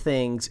Stranger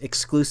Things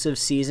exclusive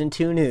season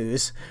 2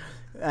 news,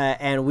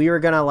 and we were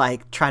gonna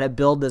try to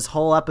build this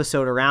whole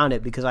episode around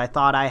it because I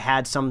thought I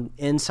had some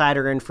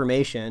insider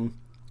information.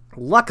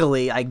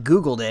 Luckily, I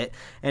Googled it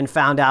and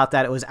found out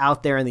that it was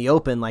out there in the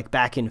open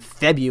back in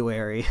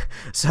February.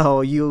 So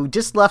you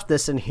just left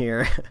this in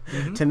here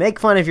to make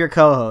fun of your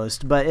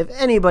co-host. But if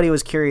anybody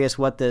was curious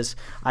what this,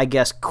 I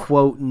guess,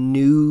 quote,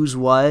 news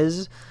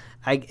was,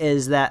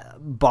 is that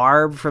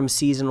Barb from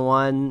season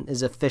 1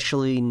 is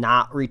officially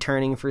not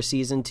returning for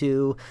season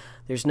 2.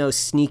 There's no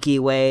sneaky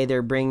way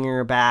they're bringing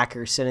her back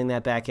or sending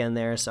that back in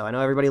there. So I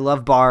know everybody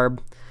loved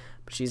Barb,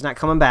 but she's not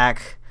coming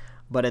back.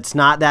 But it's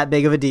not that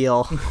big of a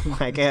deal.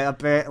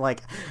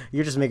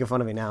 You're just making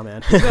fun of me now,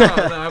 man. No,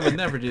 I would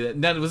never do that.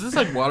 Now, was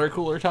this water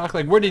cooler talk?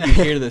 Where did you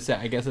hear this at?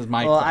 I guess is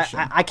my question.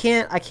 I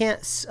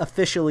can't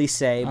officially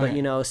say,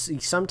 but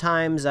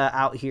sometimes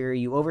out here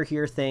you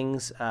overhear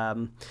things.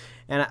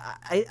 And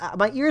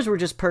my ears were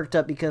just perked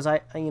up because I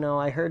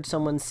heard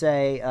someone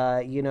say,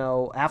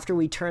 after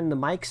we turned the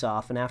mics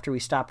off and after we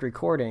stopped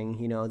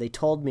recording, they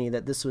told me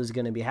that this was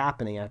going to be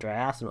happening after I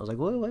asked them. I was like,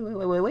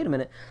 wait a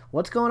minute.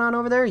 What's going on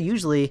over there?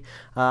 Usually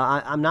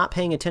I'm not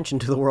paying attention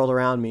to the world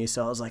around me.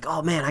 So I was like,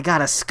 oh man, I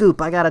got a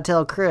scoop. I got to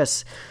tell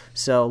Chris.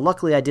 So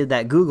luckily I did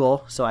that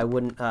Google so I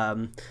wouldn't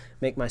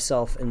make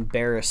myself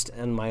embarrassed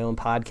in my own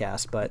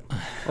podcast, but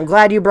I'm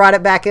glad you brought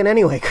it back in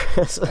anyway,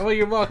 Chris. Well,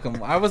 you're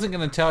welcome. I wasn't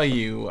going to tell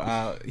you.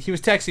 He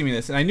was texting me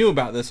this, and I knew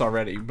about this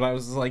already, but I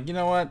was like, you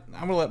know what?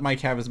 I'm going to let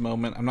Mike have his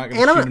moment. I'm not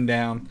going to shoot him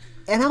down.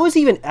 And I was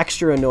even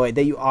extra annoyed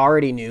that you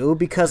already knew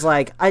because,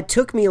 it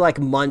took me,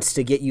 months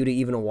to get you to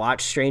even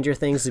watch Stranger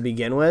Things to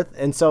begin with.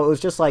 And so it was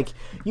just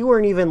you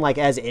weren't even,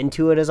 as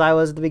into it as I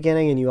was at the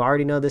beginning, and you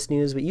already know this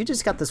news, but you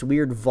just got this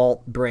weird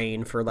vault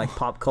brain for,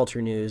 pop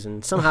culture news,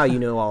 and somehow you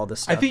know all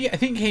this stuff. I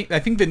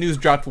think the news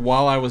dropped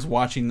while I was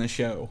watching the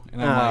show.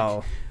 And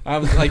I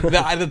was like,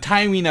 the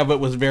timing of it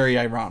was very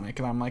ironic.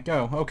 And I'm like,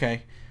 oh,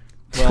 okay.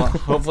 Well,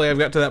 hopefully I've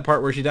got to that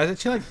part where she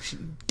dies. She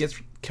gets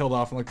killed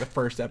off in the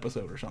first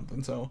episode or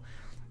something, so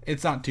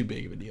it's not too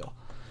big of a deal.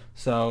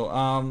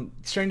 So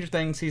Stranger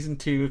Things season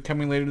 2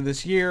 coming later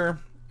this year.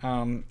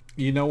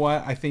 You know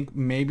what? I think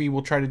maybe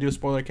we'll try to do a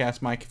spoiler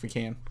cast, Mike, if we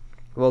can.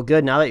 Well,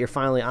 good. Now that you're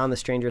finally on the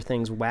Stranger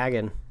Things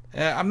wagon.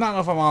 I'm not know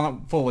if I'm on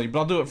it fully, but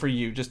I'll do it for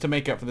you just to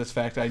make up for this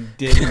fact I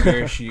did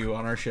embarrass you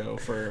on our show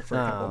for a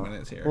couple of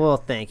minutes here. Well,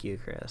 thank you,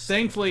 Chris.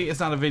 Thankfully, it's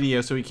not a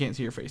video, so we can't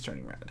see your face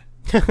turning red.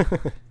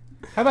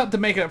 How about to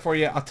make it up for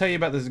you, I'll tell you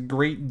about this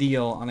great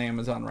deal on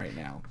Amazon right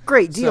now.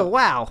 Great deal,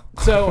 wow.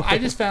 So I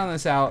just found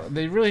this out.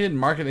 They really didn't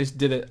market it, they just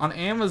did it. On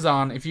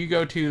Amazon, if you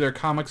go to their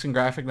comics and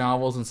graphic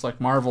novels and select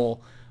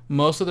Marvel,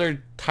 most of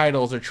their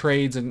titles or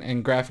trades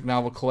and graphic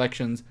novel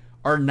collections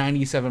are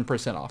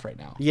 97% off right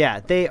now.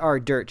 Yeah, they are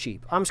dirt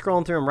cheap. I'm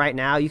scrolling through them right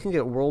now. You can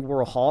get World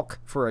War Hulk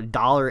for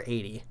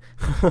 $1.80.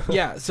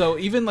 Yeah, so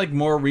even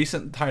more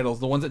recent titles,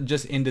 the ones that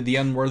just ended, The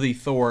Unworthy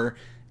Thor,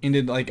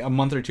 ended a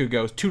month or two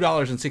ago,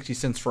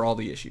 $2.60 for all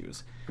the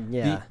issues.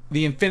 Yeah.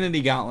 The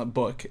Infinity Gauntlet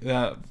book,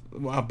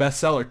 a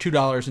bestseller,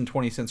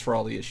 $2.20 for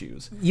all the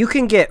issues. You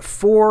can get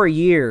 4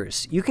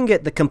 years. You can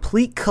get the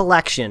complete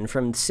collection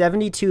from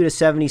 72 to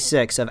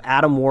 76 of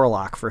Adam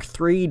Warlock for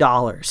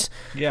 $3.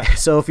 Yeah.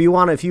 So if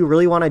you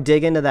really want to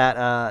dig into that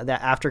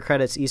after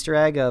credits Easter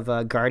egg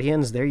of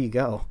Guardians, there you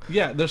go.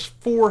 Yeah, there's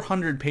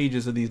 400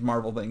 pages of these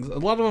Marvel things. A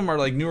lot of them are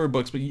like newer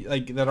books, but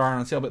like that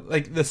aren't on sale. But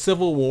like the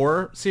Civil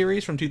War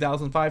series from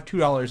 2005,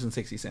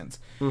 $2.60.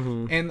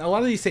 Mm-hmm. And a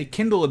lot of these say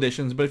Kindle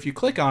editions, but if you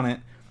click on it,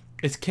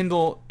 it's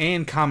Kindle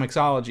and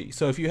Comixology.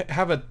 So if you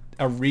have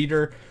a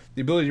reader,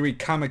 the ability to read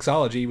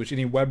Comixology, which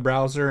any web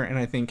browser and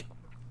I think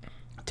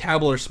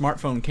tablet or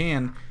smartphone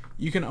can,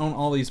 you can own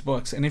all these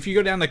books. And if you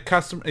go down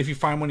to if you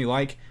find one you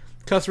like,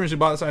 customers who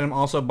bought this item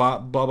also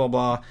bought blah blah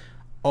blah,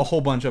 a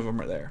whole bunch of them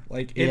are there.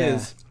 Like it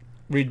is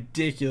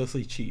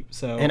ridiculously cheap.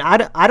 So, and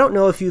I don't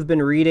know if you've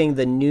been reading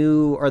the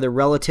new or the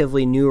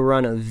relatively new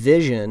run of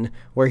Vision,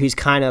 where he's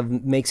kind of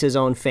makes his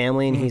own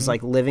family and he's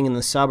like living in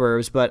the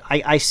suburbs, but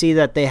I see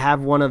that they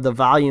have one of the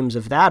volumes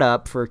of that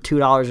up for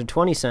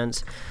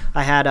 $2.20.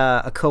 I had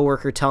a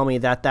coworker tell me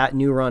that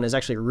new run is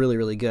actually really,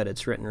 really good.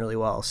 It's written really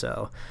well.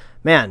 So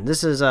man,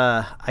 this is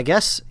I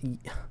guess.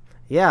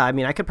 Yeah, I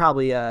mean, I could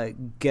probably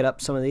get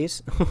up some of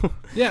these.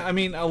 Yeah, I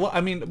mean, I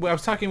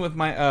was talking with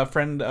my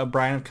friend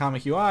Brian of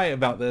Comic UI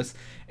about this,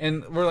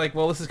 and we're like,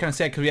 well, this is kind of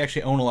sad because we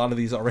actually own a lot of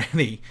these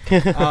already.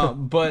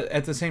 But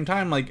at the same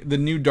time, like the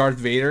new Darth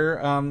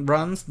Vader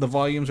runs, the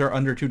volumes are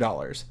under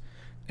 $2,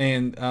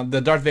 and the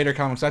Darth Vader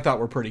comics I thought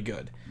were pretty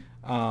good.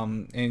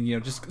 And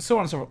just so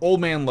on and so forth.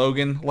 Old Man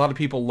Logan, a lot of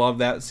people love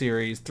that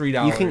series.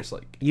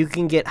 $3. You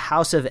can get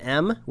House of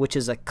M, which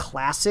is a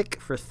classic,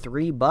 for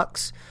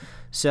 $3.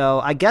 So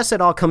I guess it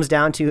all comes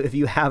down to if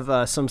you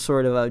have some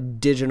sort of a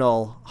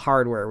digital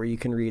hardware where you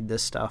can read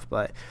this stuff.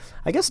 But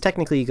I guess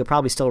technically you could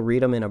probably still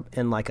read them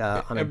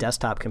on a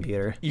desktop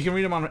computer. You can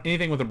read them on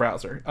anything with a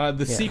browser.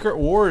 Secret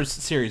Wars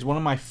series, one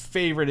of my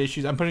favorite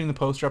issues. I'm putting the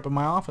poster up in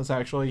my office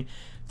actually.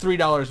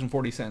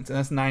 $3.40, and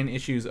that's 9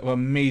 issues of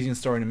amazing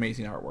story and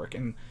amazing artwork.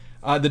 And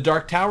the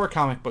Dark Tower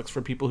comic books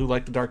for people who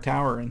like the Dark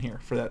Tower in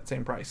here for that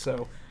same price.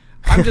 So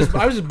I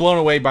was just blown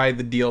away by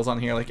the deals on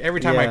here. Like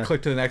every time I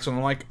click to the next one,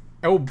 I'm like,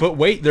 oh, but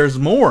wait, there's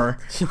more,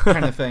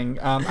 kind of thing.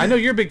 I know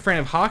you're a big fan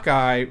of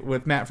Hawkeye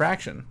with Matt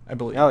Fraction, I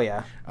believe. Oh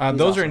yeah,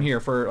 those are in here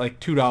for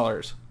like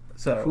 $2.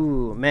 So,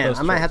 ooh man,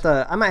 I might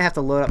have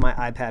to load up my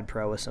iPad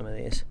Pro with some of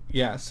these.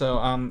 Yeah, so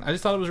I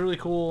just thought it was really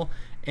cool,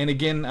 and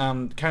again,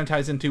 kind of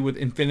ties into with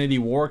Infinity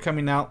War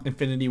coming out.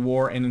 Infinity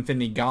War and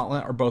Infinity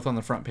Gauntlet are both on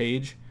the front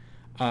page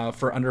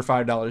for under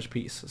 $5 a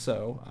piece.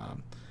 So.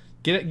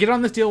 Get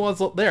on this deal while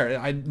it's there.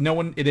 It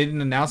didn't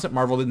announce it.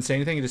 Marvel didn't say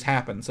anything. It just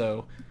happened.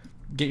 So.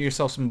 Get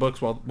yourself some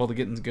books while the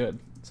getting's good.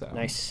 So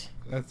nice.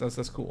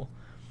 That's cool.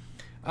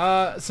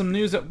 Some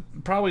news that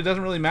probably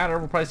doesn't really matter.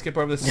 We'll probably skip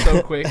over this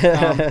so quick.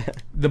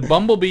 The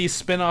Bumblebee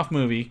spin-off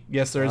movie.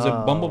 Yes, there is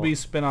a Bumblebee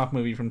spin-off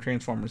movie from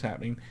Transformers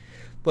happening.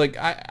 Like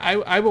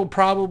I will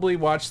probably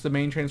watch the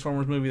main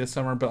Transformers movie this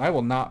summer, but I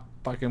will not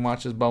fucking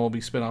watch this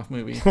Bumblebee spin-off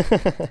movie.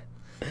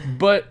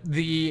 But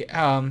the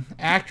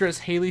actress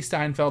Haley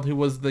Steinfeld, who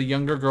was the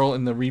younger girl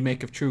in the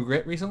remake of True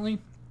Grit recently,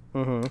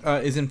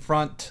 is in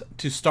front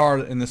to star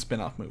in the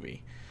spin-off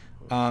movie.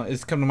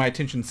 It's come to my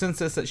attention since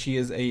this that she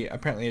is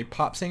apparently a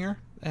pop singer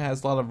that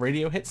has a lot of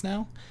radio hits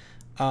now.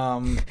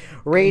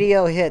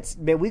 Radio hits,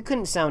 but we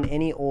couldn't sound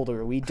any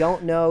older. We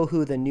don't know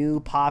who the new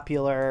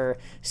popular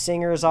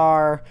singers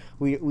are.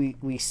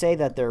 We say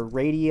that they're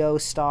radio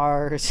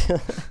stars.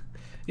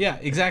 Yeah,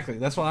 exactly.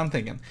 That's what I'm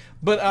thinking.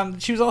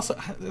 But she was also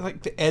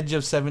like the Edge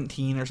of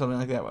 17 or something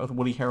like that with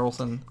Woody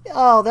Harrelson.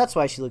 Oh, that's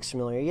why she looks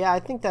familiar. Yeah, I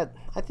think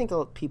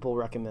people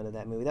recommended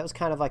that movie. That was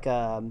kind of like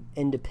a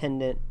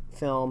independent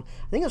film.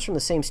 I think it was from the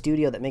same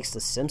studio that makes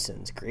The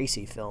Simpsons,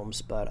 Gracie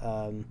Films. But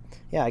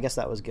yeah, I guess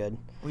that was good.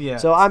 Yeah.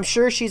 So I'm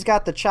sure she's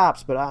got the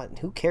chops, but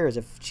who cares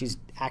if she's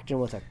acting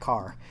with a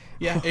car?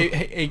 Yeah,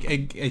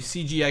 a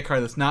CGI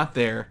car that's not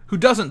there, who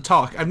doesn't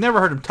talk. I've never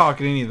heard him talk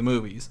in any of the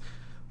movies.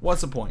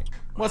 What's the point?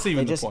 What's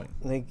even the point?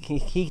 Like,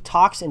 he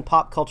talks in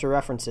pop culture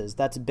references.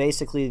 That's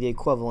basically the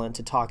equivalent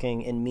to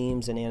talking in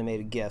memes and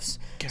animated GIFs.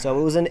 God. So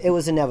it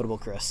was inevitable,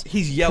 Chris.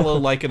 He's yellow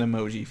like an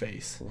emoji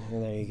face.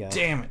 There you go.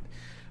 Damn it.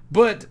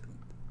 But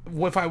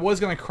if I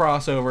was going to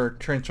cross over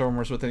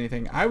Transformers with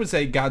anything, I would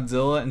say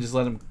Godzilla and just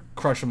let him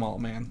crush them all,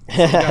 man.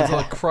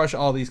 Godzilla crush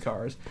all these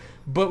cars.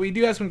 But we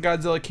do have some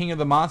Godzilla King of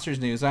the Monsters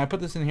news, and I put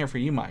this in here for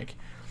you, Mike,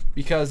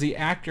 because the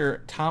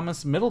actor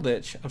Thomas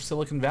Middleditch of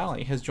Silicon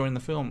Valley has joined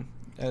the film.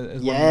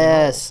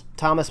 Yes,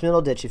 Thomas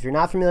Middleditch. If you're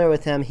not familiar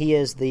with him, he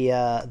is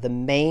the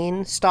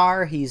main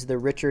star. He's the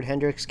Richard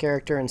Hendricks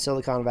character in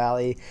Silicon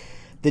Valley.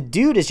 The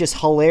dude is just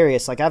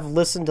hilarious. Like, I've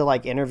listened to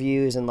like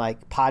interviews and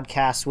like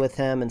podcasts with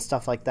him and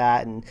stuff like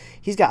that, and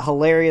he's got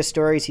hilarious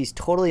stories. He's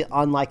totally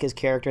unlike his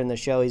character in the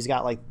show. He's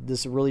got like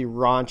this really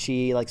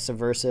raunchy, like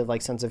subversive,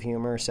 like sense of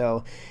humor.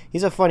 So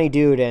he's a funny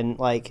dude, and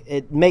like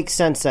it makes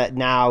sense that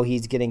now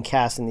he's getting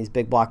cast in these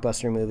big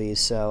blockbuster movies.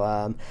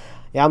 So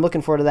Yeah, I'm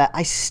looking forward to that.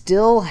 I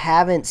still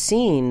haven't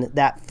seen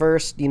that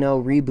first,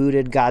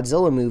 rebooted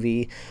Godzilla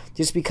movie,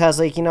 just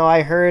because,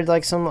 I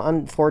heard some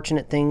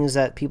unfortunate things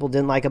that people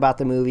didn't like about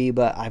the movie,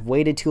 but I've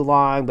waited too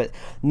long. But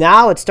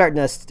now it's starting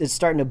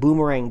to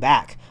boomerang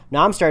back.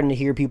 Now I'm starting to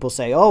hear people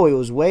say, "Oh,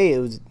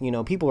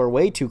 people are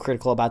way too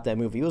critical about that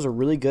movie. It was a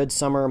really good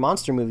summer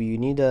monster movie. You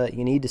need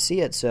to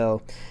see it."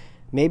 So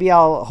maybe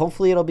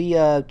hopefully it'll be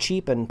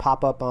cheap and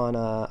pop up on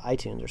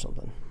iTunes or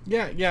something.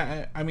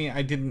 Yeah. I mean,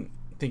 I didn't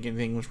think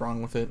anything was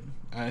wrong with it.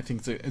 I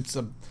think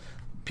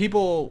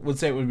people would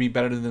say it would be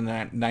better than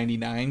that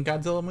 99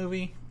 Godzilla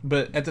movie,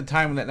 but at the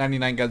time when that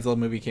 99 Godzilla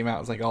movie came out,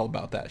 it was all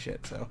about that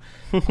shit. So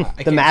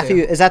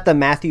is that the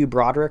Matthew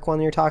Broderick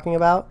one you're talking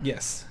about?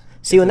 Yes.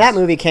 See, when that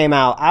movie came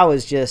out, I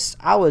was just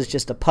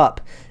a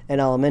pup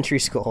in elementary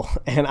school,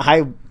 and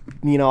I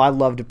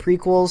loved the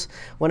prequels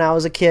when I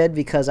was a kid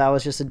because I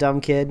was just a dumb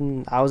kid,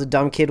 and I was a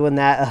dumb kid when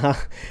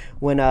that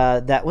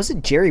was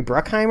it Jerry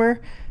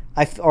Bruckheimer,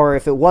 or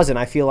if it wasn't,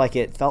 I feel like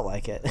it felt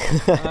like it.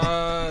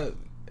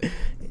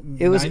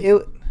 It was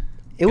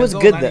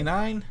good.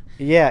 99?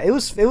 Yeah, it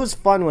was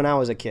fun when I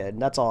was a kid.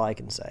 That's all I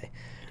can say.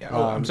 Yeah,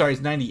 I'm sorry,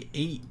 it's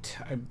 98.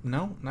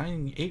 No,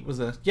 98 was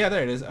there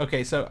it is.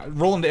 Okay, so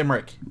Roland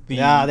Emmerich.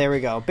 There we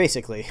go.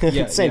 Basically,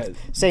 same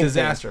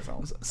disaster thing.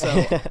 films. So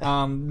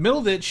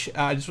Middleditch,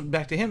 just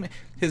back to him.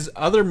 His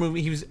other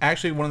movie, he was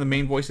actually one of the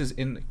main voices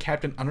in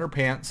Captain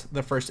Underpants,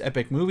 the first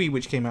epic movie,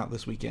 which came out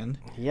this weekend.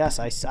 Yes,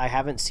 I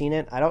haven't seen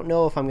it. I don't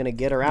know if I'm going to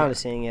get around to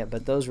seeing it,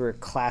 but those were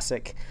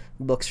classic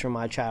books from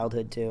my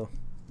childhood too.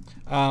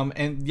 And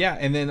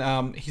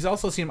then he's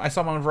also seen. I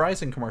saw him on a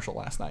Verizon commercial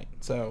last night.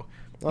 So.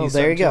 He's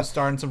there you go.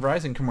 Starring some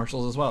Verizon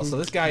commercials as well. So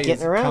this guy is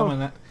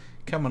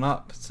coming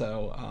up.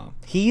 So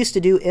he used to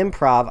do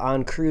improv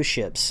on cruise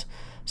ships.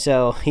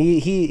 So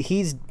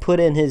he's put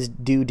in his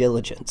due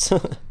diligence.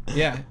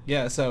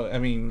 yeah. So I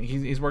mean,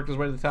 he's worked his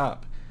way to the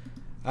top.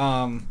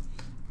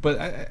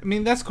 But I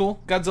mean, that's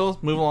cool. Godzilla,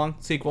 move along,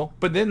 sequel.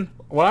 But then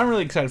what I'm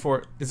really excited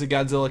for is a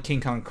Godzilla King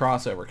Kong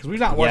crossover, because we've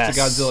not watched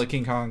the Godzilla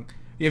King Kong.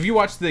 Have you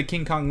watched the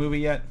King Kong movie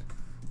yet?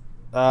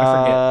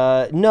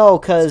 No,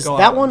 because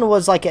that one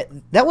was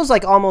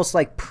almost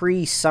like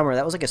pre-summer.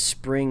 That was like a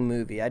spring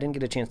movie. I didn't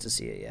get a chance to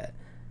see it yet.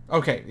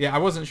 Okay, yeah, I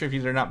wasn't sure if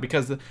either or not,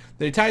 because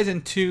it ties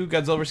into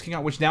Godzilla vs. King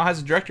Kong, which now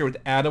has a director with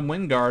Adam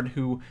Wingard,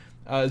 who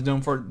is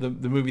known for the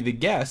movie The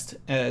Guest,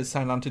 has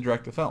signed on to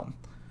direct the film.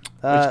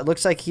 It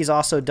looks like he's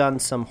also done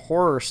some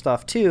horror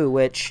stuff too,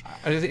 which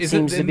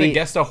isn't The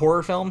Guest a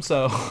horror film?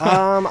 So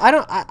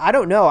I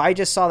don't know. I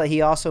just saw that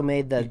he also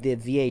made the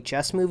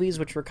VHS movies,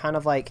 which were kind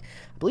of like,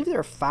 I believe they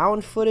were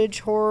found footage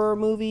horror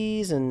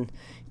movies, and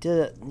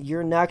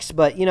You're Next.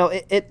 But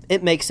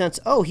it makes sense.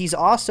 Oh, he's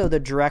also the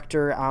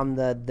director on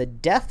the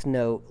Death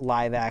Note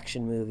live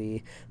action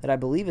movie that I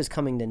believe is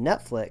coming to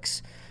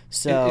Netflix.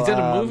 So is that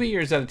a movie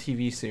or is that a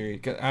TV series?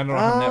 I don't know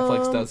how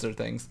Netflix does their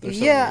things. They're so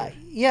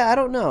weird. I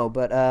don't know,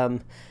 but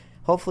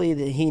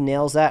hopefully he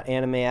nails that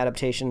anime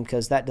adaptation,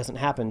 because that doesn't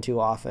happen too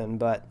often.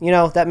 But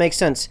that makes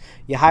sense.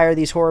 You hire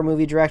these horror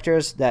movie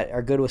directors that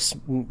are good with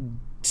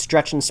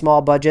stretching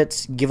small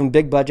budgets, give them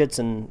big budgets,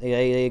 and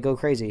they go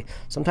crazy.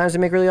 Sometimes they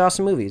make really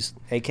awesome movies.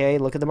 AKA,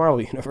 look at the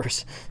Marvel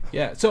Universe.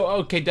 Yeah,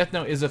 so, Death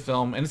Note is a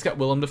film, and it's got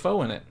Willem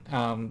Dafoe in it,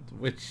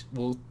 which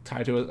we'll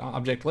tie to an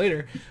object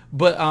later.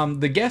 But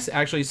The Guest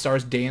actually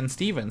stars Dan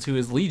Stevens, who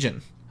is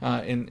Legion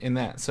in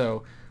that.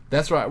 So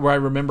that's where I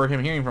remember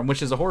him hearing from,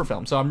 which is a horror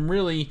film. So I'm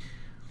really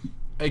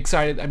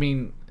excited. I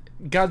mean,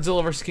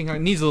 Godzilla vs. King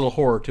Kong needs a little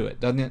horror to it,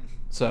 doesn't it?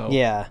 So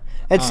yeah,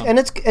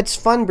 it's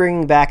fun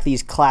bringing back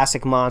these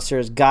classic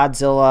monsters,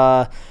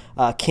 Godzilla,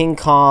 King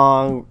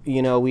Kong.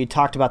 We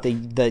talked about the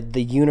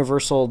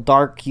Universal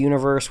Dark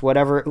Universe,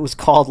 whatever it was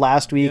called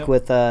last week,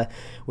 with the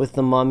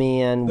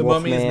Mummy and the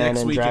Wolfman Mummy is next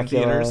and week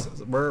Dracula. in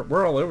theaters.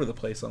 We're all over the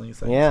place on these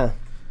things. Yeah,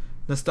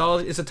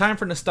 nostalgia. It's a time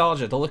for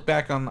nostalgia, to look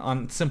back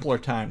on simpler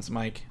times,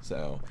 Mike.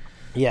 So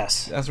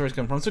yes, that's where it's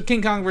coming from. So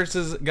King Kong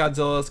versus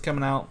Godzilla is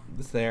coming out.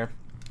 It's there.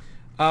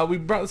 We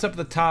brought this up at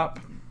the top.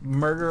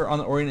 Murder on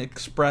the Orient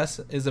Express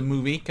is a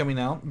movie coming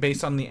out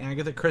based on the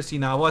Agatha Christie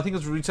novel. I think it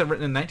was written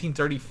in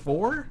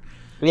 1934.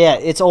 Yeah,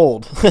 it's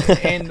old.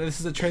 And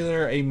this is a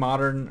trailer, a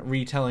modern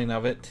retelling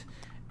of it.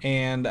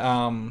 And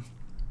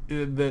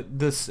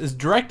this is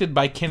directed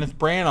by Kenneth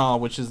Branagh,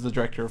 which is the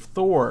director of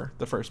Thor,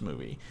 the first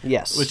movie.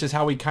 Yes. Which is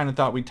how we kind of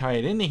thought we'd tie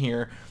it into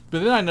here.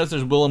 But then I noticed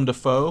there's Willem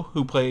Dafoe,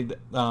 who played,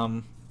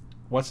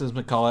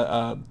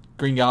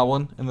 Green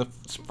Goblin in the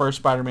first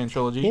Spider-Man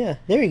trilogy. Yeah,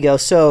 there you go.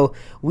 So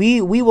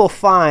we will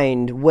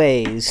find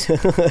ways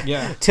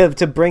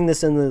to bring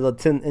this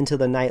into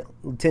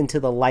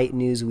the light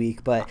news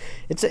week. But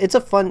it's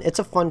a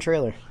fun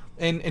trailer.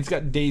 And it's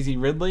got Daisy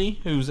Ridley,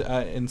 who's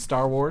in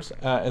Star Wars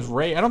as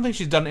Rey. I don't think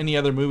she's done any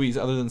other movies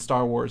other than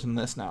Star Wars in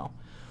this now.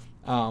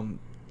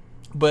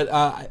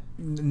 But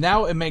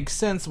now it makes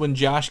sense when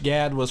Josh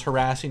Gad was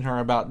harassing her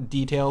about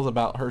details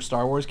about her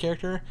Star Wars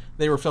character.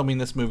 They were filming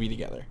this movie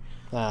together.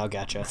 Oh,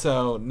 gotcha.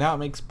 So now it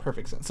makes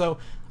perfect sense. So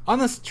on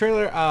this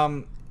trailer,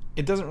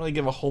 it doesn't really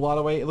give a whole lot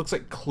away. It looks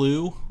like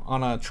Clue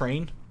on a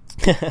train.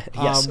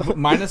 Yes.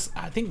 Minus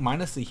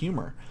the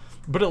humor,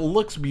 but it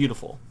looks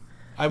beautiful.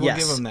 I will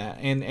give him that,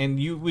 and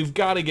we've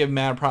got to give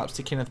mad props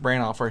to Kenneth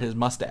Branagh for his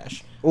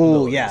mustache.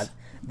 Oh yeah,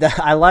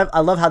 I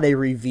love how they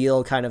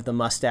reveal kind of the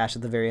mustache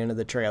at the very end of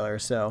the trailer.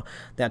 So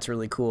that's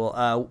really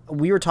cool.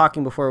 We were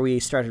talking before we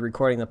started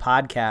recording the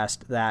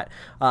podcast that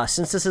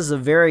since this is a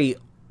very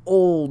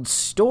old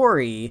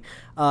story,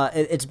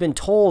 it's been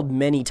told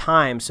many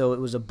times. So it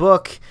was a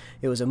book,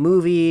 it was a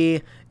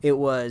movie, it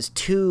was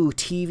 2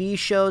 TV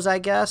shows, I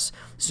guess.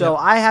 So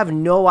I have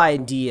no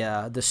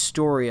idea the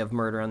story of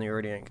Murder on the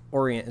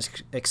Orient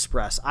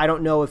Express. I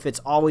don't know if it's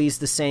always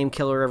the same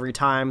killer every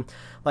time.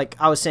 Like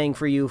I was saying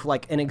for you,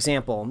 like an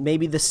example,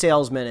 maybe the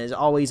salesman is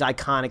always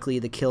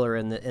iconically the killer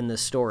in the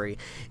story.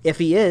 If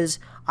he is,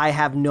 I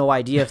have no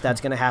idea if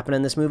that's going to happen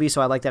in this movie.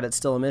 So I like that it's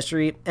still a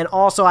mystery. And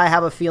also I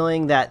have a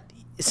feeling that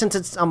since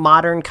it's a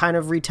modern kind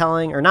of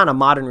retelling, or not a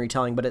modern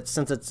retelling, but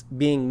since it's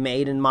being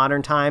made in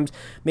modern times,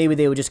 maybe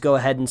they would just go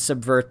ahead and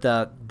subvert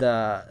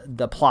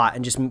the plot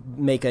and just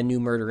make a new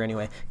murder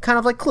anyway. Kind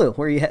of like Clue,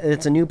 where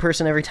it's a new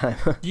person every time.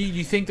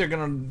 You think they're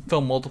going to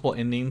film multiple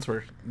endings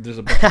where there's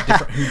a bunch of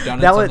different whodunits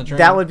on the train?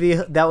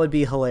 That would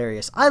be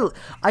hilarious.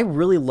 I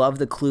really love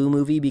the Clue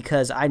movie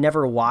because I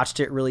never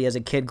watched it really as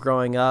a kid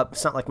growing up.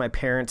 It's not like my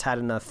parents had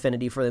an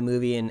affinity for the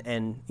movie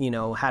and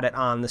had it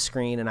on the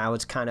screen, and I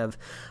was kind of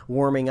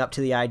warming up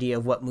to the idea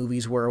of what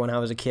movies were when I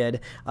was a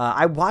kid.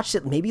 I watched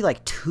it maybe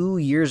like 2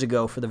 years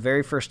ago for the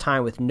very first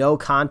time with no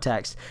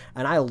context,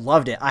 and I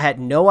loved it. I had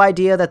no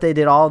idea that they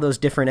did all those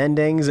different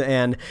endings,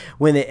 and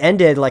when it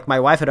ended, like my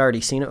wife had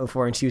already seen it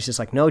before, and she was just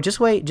like, no,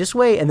 just wait,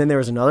 and then there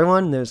was another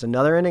one, and there was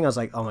another ending. I was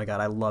like, oh my god,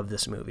 I love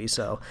this movie.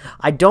 So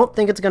I don't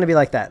think it's going to be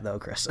like that though,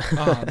 Chris.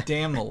 Oh,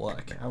 damn the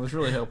luck. I was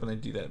really hoping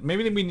they'd do that.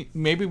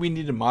 Maybe we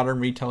need a modern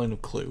retelling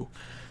of Clue.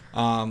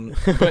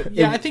 But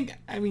yeah,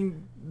 I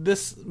mean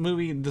this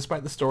movie,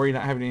 despite the story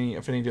not having any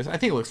affinity to us, I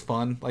think it looks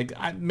fun. Like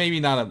maybe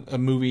not a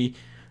movie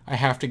I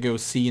have to go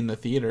see in the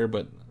theater,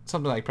 but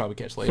something I could probably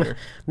catch later.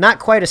 Not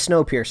quite a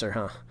Snowpiercer,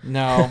 huh?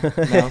 No,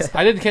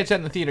 I didn't catch that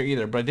in the theater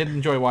either, but I did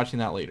enjoy watching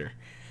that later.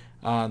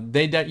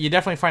 You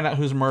definitely find out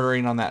who's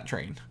murdering on that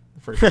train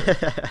for sure.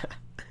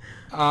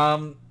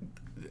 I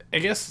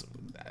guess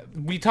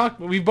we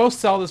both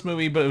saw this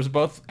movie, but it was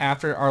both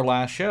after our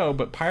last show.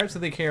 But Pirates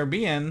of the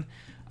Caribbean,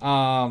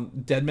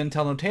 Dead Men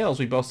Tell No Tales,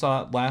 we both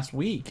saw it last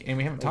week, and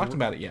we haven't talked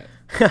about it yet.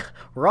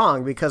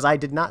 Wrong, because I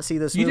did not see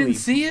this movie. You didn't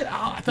see it?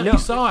 Oh, I thought you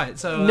saw it,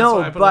 so that's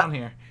why I put it on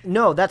here.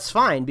 No, that's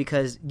fine,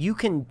 because you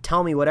can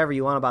tell me whatever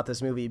you want about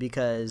this movie,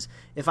 because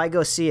if I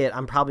go see it,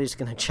 I'm probably just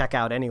going to check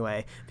out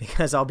anyway,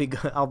 because I'll be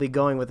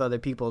going with other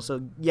people.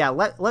 So yeah,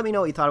 let me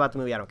know what you thought about the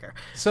movie. I don't care.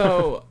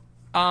 So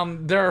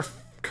there are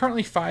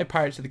currently 5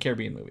 Pirates of the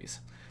Caribbean movies.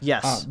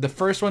 Yes. The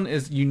first one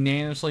is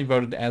unanimously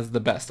voted as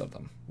the best of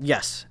them.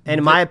 Yes. And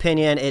in my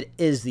opinion, it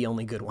is the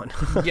only good one.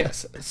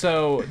 Yes.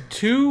 So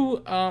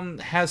 2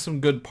 has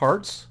some good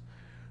parts.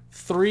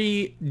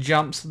 3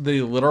 jumps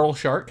the literal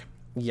shark.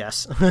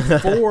 Yes.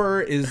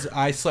 4 is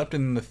I slept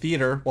in the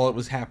theater while it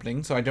was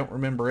happening, so I don't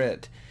remember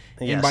it.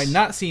 Yes. And by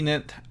not seeing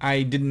it,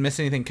 I didn't miss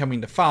anything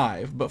coming to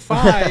 5. But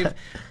 5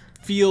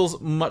 feels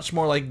much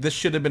more like this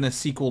should have been a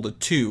sequel to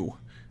 2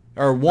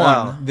 or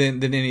 1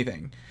 than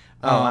anything.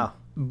 Wow.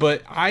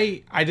 But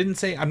I didn't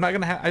say I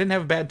didn't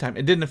have a bad time.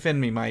 It didn't offend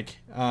me, Mike.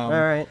 All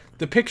right.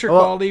 The picture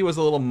quality was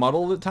a little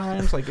muddled at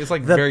times. Like it's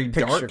like very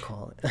dark.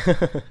 Quality.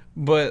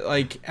 But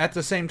like at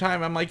the same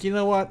time, I'm like, you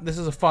know what? This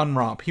is a fun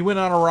romp. He went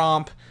on a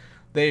romp.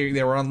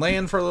 They were on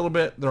land for a little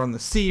bit. They're on the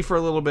sea for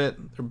a little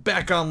bit. They're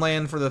back on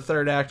land for the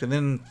third act, and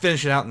then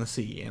finish it out in the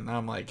sea. And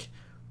I'm like,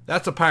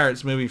 that's a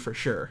Pirates movie for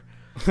sure.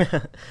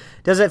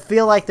 Does it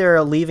feel like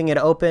they're leaving it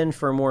open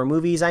for more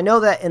movies? I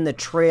know that in the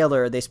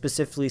trailer they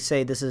specifically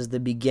say this is the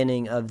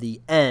beginning of the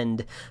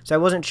end, so I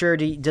wasn't sure.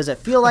 Does it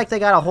feel like they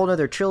got a whole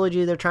other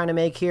trilogy they're trying to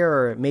make here,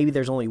 or maybe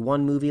there's only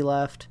one movie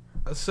left?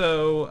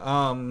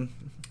 So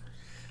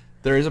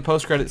there is a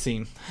post-credit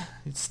scene.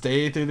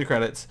 Stay through the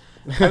credits.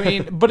 I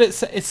mean, but it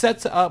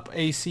sets up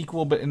a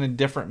sequel, but in a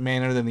different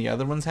manner than the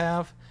other ones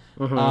have.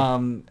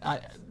 Mm-hmm.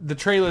 The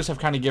trailers have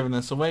kind of given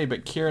this away,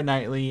 but Keira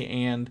Knightley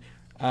and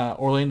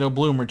Orlando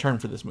Bloom return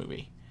for this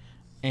movie,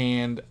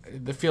 and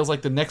it feels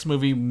like the next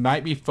movie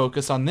might be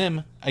focused on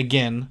them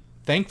again,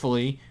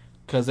 thankfully,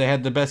 because they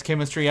had the best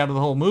chemistry out of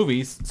the whole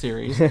movie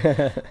series.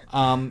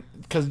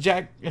 Because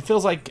it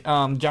feels like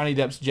Johnny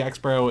Depp's Jack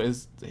Sparrow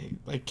is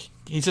like,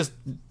 he's just,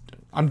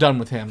 I'm done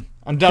with him.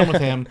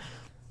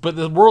 But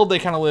the world they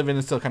kind of live in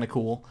is still kind of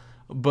cool.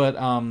 But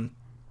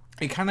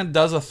it kind of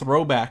does a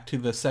throwback to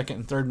the second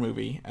and third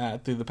movie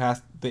through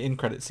the end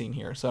credit scene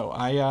here. So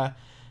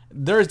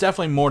there is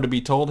definitely more to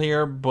be told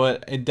here,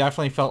 but it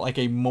definitely felt like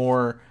a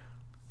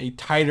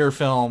tighter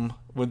film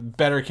with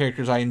better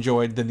characters I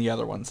enjoyed than the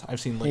other ones I've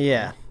seen lately.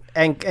 Yeah.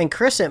 And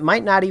Chris, it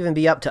might not even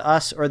be up to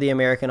us or the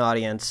American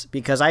audience,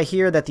 because I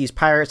hear that these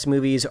Pirates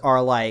movies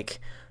are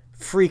like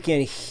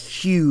freaking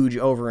huge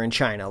over in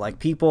China. Like,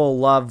 people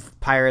love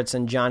pirates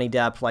and Johnny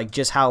Depp, like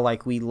just how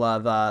like we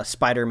love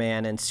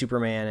Spider-Man and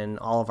Superman and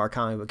all of our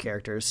comic book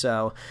characters.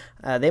 So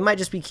they might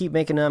just keep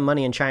making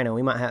money in China.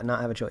 We might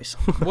not have a choice.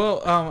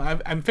 Well,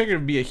 I figured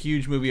it'd be a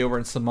huge movie over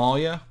in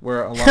Somalia,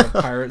 where a lot of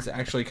pirates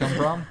actually come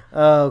from.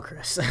 Oh,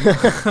 Chris.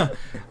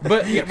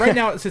 But yeah, right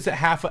now it sits at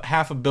half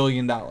 $500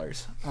 million.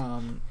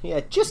 Yeah,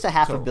 just a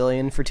 $500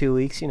 million for 2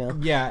 weeks, you know.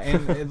 Yeah,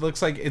 and it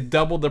looks like it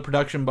doubled the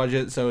production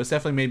budget, so it's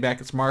definitely made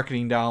back its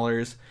marketing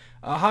dollars.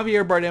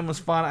 Javier Bardem was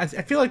fun. I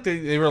feel like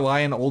they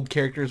rely on old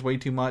characters way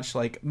too much.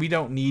 Like, we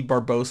don't need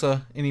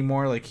Barbosa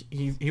anymore. Like,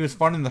 he was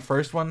fun in the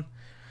first one,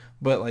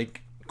 but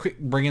like, quick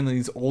bringing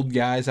these old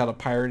guys out of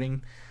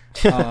pirating.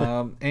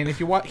 And if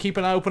you keep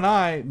an open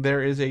eye,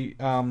 there is a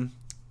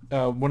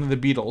one of the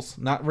Beatles,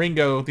 not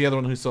Ringo, the other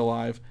one who's still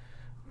alive,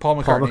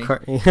 Paul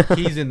McCartney.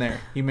 He's in there.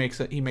 He makes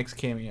a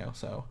cameo.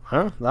 So,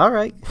 all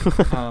right.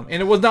 And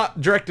it was not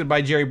directed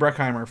by Jerry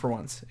Bruckheimer for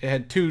once. It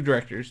had new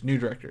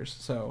directors.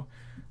 So,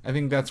 I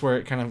think that's where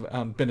it kind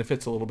of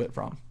benefits a little bit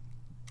from.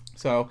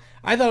 So,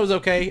 I thought it was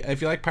okay.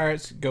 If you like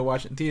pirates, go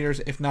watch it in theaters.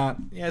 If not,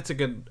 yeah, it's a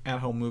good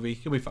at-home movie.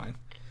 You'll be fine.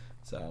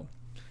 So,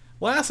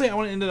 lastly, I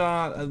want to end it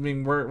on. I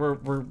mean,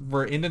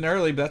 we're ending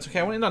early, but that's okay.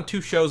 I want to end on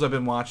 2 shows I've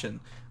been watching,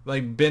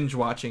 like binge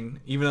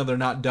watching, even though they're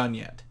not done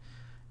yet.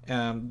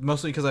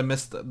 Mostly because I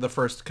missed the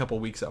first couple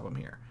weeks of them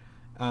here.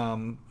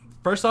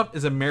 First off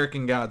is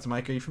American Gods.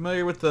 Mike, are you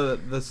familiar with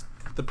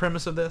the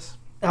premise of this?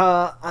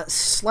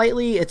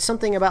 Slightly. It's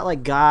something about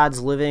like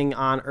gods living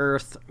on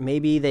Earth.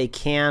 Maybe they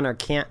can or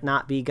can't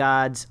not be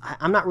gods.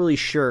 I'm not really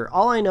sure.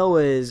 All I know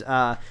is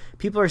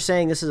people are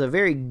saying this is a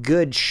very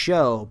good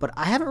show, but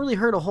I haven't really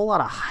heard a whole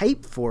lot of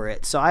hype for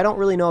it. So I don't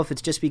really know if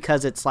it's just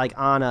because it's like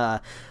on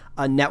a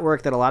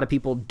network that a lot of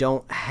people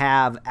don't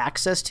have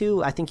access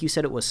to. I think you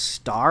said it was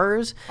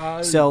Stars.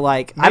 So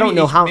like, I don't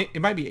know how it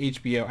might be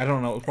HBO. I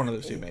don't know. It's one of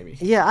those two, maybe.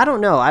 Yeah, I don't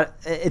know.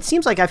 It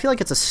seems like I feel like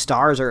it's a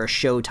Stars or a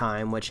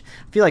Showtime, which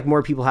I feel like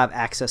more people have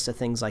access to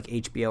things like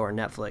HBO or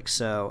Netflix.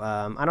 So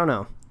I don't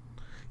know.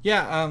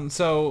 Yeah.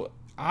 So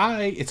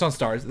it's on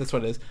Stars. That's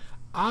what it is.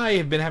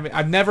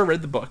 I've never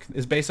read the book.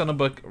 It's based on a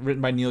book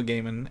written by Neil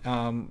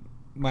Gaiman.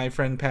 My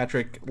friend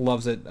Patrick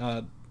loves it.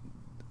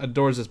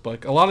 Adores this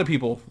book. A lot of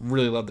people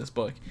really love this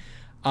book.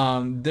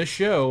 This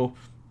show,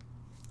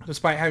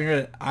 despite having read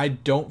it, I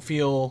don't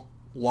feel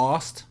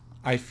lost.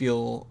 I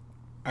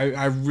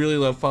really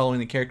love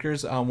following the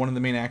characters. One of the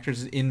main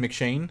actors is Ian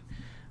McShane,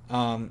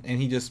 and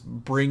he just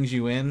brings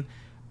you in.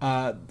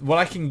 What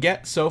I can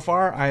get so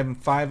far, I am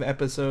 5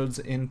 episodes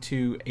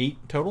into 8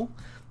 total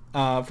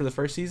for the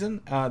first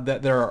season.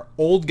 That there are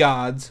old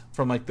gods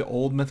from like the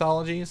old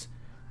mythologies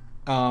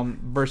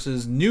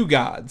versus new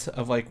gods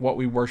of like what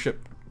we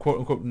worship, quote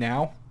unquote,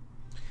 now,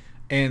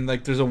 and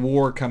like there's a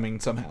war coming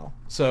somehow.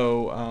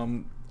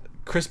 So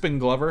Crispin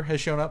Glover has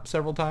shown up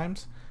several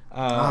times.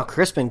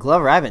 Crispin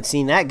Glover, I haven't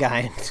seen that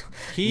guy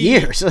in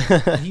years.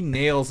 He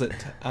nails it.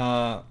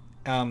 Like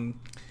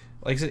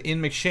I said,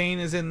 Ian McShane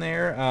is in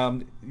there.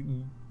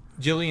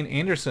 Gillian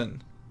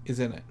Anderson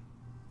is in it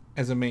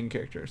as a main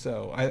character.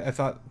 So I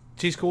thought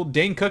she's cool.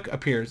 Dane Cook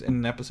appears in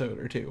an episode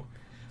or 2.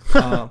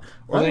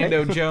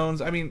 Orlando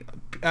Jones. I mean,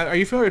 are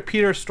you familiar with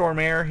Peter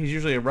Stormare? He's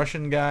usually a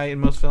Russian guy in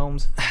most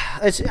films.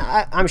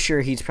 I'm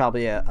sure he's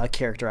probably a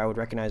character I would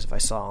recognize if I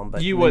saw him.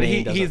 But you would.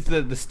 He's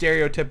the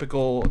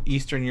stereotypical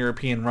Eastern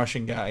European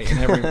Russian guy in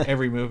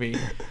every movie.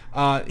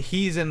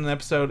 He's in an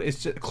episode.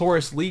 It's just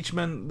Cloris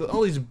Leachman.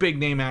 All these big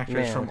name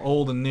actors from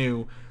old and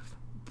new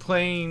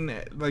playing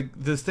like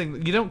this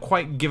thing. You don't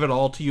quite give it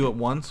all to you at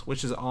once,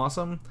 which is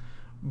awesome.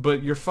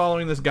 But you're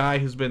following this guy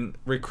who's been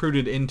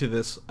recruited into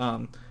this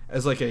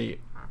as like a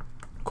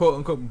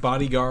quote-unquote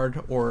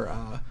bodyguard or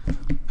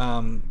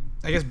I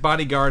guess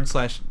bodyguard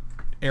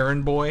 /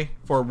 errand boy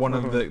for one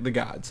of the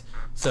gods.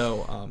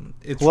 So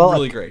it's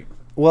really great.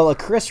 Well, a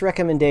Chris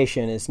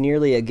recommendation is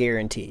nearly a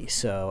guarantee,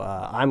 so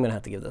I'm going to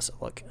have to give this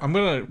a look. I'm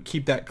going to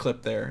keep that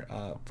clip there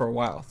for a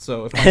while.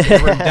 So if Mike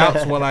ever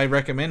doubts what I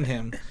recommend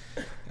him,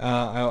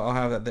 I'll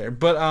have that there.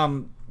 But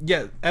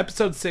yeah,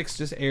 episode 6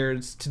 just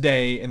airs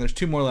today, and there's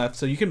 2 more left,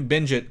 so you can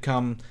binge it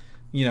come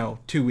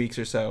 2 weeks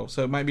or so.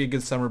 So it might be a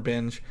good summer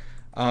binge.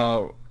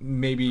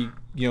 Maybe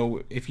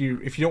if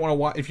you don't want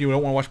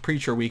to watch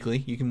Preacher weekly,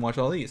 you can watch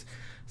all these.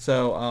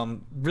 So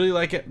really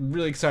like it.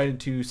 Really excited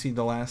to see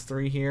the last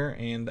 3 here,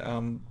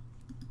 and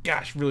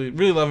gosh,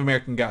 really love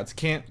American Gods.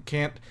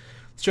 Can't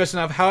stress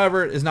enough.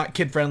 However, it is not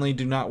kid friendly.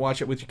 Do not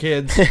watch it with your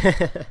kids.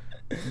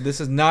 This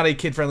is not a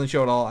kid friendly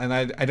show at all, and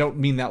I don't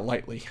mean that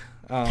lightly.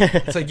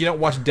 It's like you don't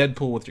watch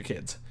Deadpool with your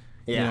kids.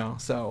 Yeah.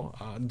 So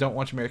don't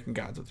watch American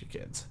Gods with your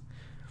kids.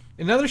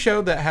 Another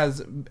show that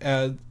has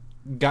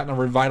gotten a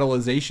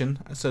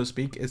revitalization, so to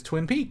speak, is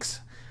Twin Peaks,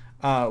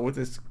 with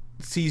this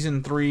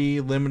season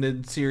 3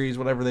 limited series,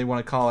 whatever they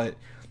want to call it,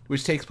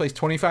 which takes place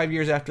 25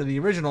 years after the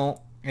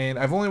original. And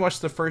I've only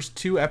watched the first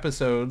 2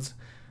 episodes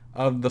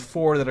of the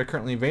 4 that are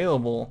currently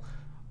available,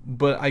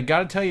 but I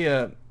gotta tell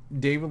you,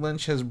 David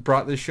Lynch has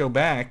brought this show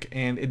back,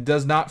 and it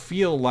does not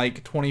feel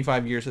like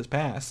 25 years has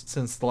passed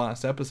since the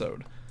last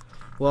episode.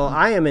 Well,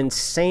 I am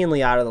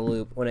insanely out of the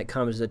loop when it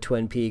comes to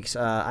Twin Peaks.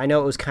 I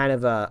know it was kind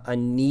of a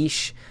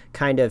niche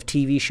kind of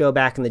TV show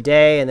back in the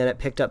day, and then it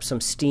picked up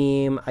some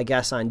steam, I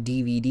guess, on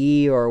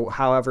DVD or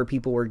however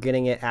people were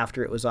getting it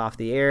after it was off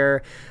the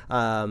air.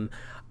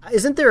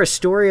 Isn't there a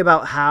story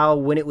about how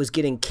when it was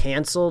getting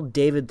canceled,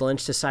 David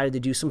Lynch decided to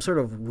do some sort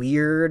of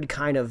weird,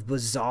 kind of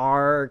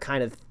bizarre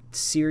kind of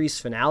series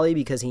finale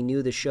because he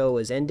knew the show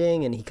was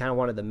ending and he kind of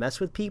wanted to mess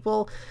with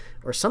people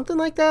or something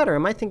like that? Or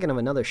am I thinking of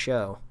another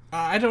show?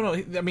 I don't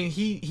know. I mean,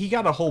 he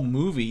got a whole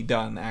movie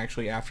done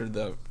actually after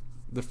the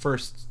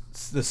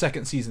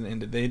second season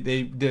ended. They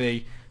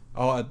did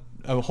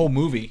a whole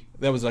movie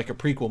that was like a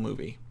prequel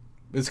movie.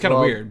 It's kind of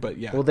weird, but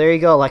yeah. Well, there you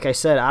go. Like I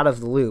said, out of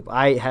the loop.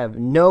 I have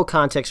no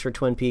context for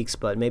Twin Peaks,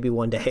 but maybe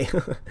one day.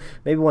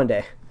 Maybe one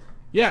day.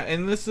 Yeah,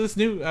 and this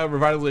new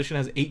revitalization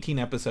has 18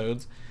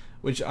 episodes,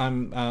 which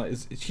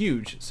is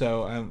huge.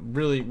 So I'm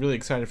really, really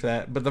excited for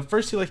that. But the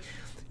first two, like,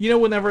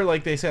 whenever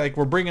like they say like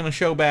we're bringing a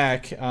show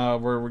back,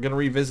 we're gonna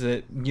revisit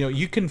it.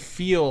 You can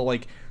feel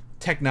like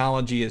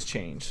technology has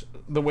changed.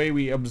 The way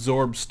we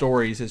absorb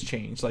stories has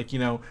changed. Like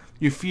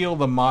you feel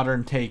the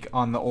modern take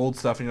on the old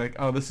stuff, and you're like,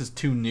 oh, this is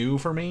too new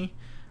for me.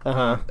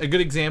 A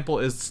good example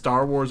is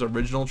Star Wars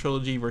original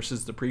trilogy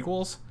versus the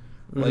prequels.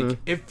 Mm-hmm. Like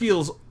it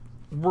feels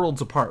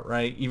worlds apart,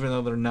 right? Even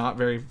though they're not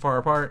very far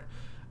apart.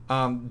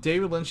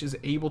 David Lynch is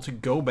able to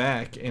go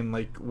back and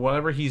like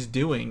whatever he's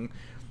doing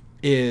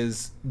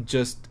is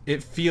just,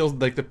 it feels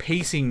like the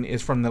pacing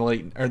is from the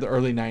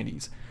early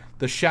 90s.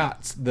 The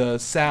shots, the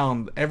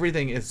sound,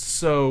 everything is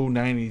so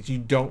 90s. You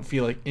don't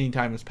feel like any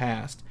time has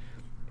passed.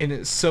 And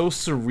it's so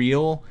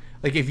surreal.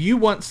 Like, if you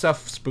want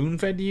stuff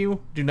spoon-fed to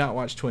you, do not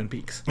watch Twin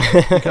Peaks.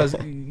 Because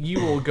you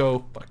will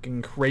go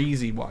fucking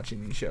crazy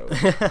watching these shows.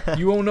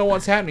 You won't know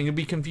what's happening. You'll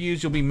be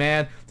confused. You'll be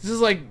mad. This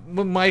is like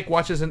when Mike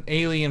watches an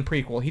Alien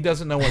prequel. He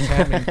doesn't know what's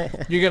happening.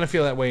 You're going to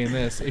feel that way in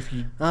this. If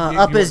you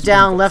up is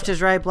down, left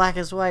is right, black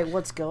is white.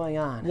 What's going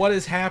on? What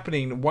is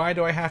happening? Why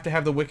do I have to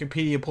have the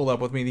Wikipedia pulled up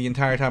with me the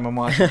entire time I'm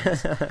watching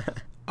this?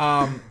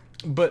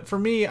 But for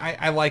me,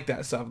 I like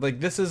that stuff. Like,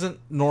 this isn't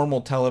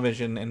normal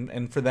television.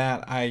 And for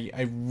that,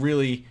 I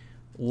really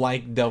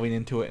like delving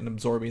into it and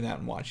absorbing that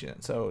and watching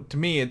it. So to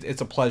me, it's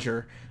a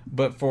pleasure.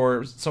 But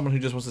for someone who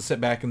just wants to sit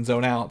back and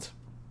zone out,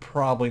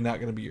 probably not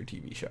going to be your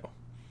TV show.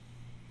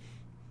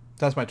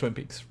 That's my Twin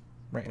Peaks.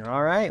 Right.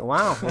 All right.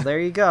 Wow. Well, there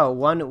you go.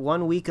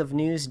 One week of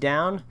news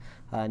down.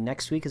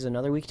 Next week is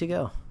another week to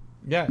go.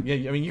 Yeah. I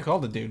mean, you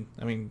called it, dude.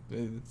 I mean,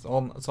 it's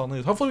all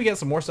news. Hopefully, we get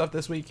some more stuff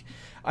this week.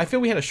 I feel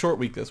we had a short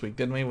week this week,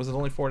 didn't we? Was it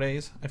only 4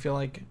 days? I feel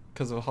like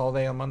because of a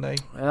holiday on Monday.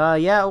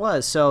 Yeah, it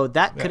was. So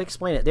that could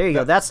explain it. There you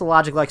go. That's the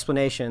logical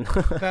explanation.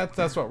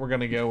 That's what we're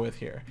gonna go with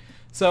here.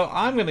 So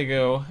I'm gonna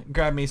go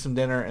grab me some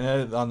dinner and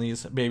edit on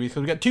these babies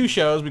because we got 2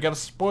 shows. We got a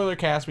spoiler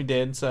cast we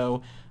did,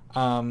 so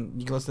you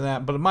can listen to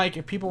that. But Mike,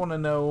 if people want to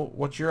know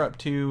what you're up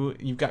to,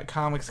 you've got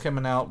comics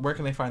coming out. Where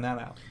can they find that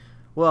out?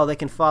 Well, they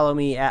can follow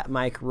me at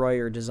Mike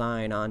Royer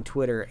Design on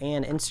Twitter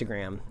and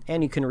Instagram.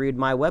 And you can read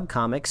my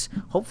webcomics,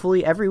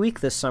 hopefully every week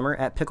this summer,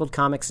 at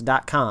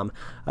pickledcomics.com.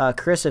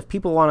 Chris, if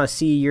people want to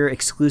see your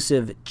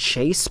exclusive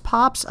Chase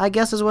Pops, I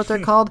guess is what they're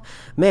called.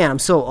 Man, I'm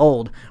so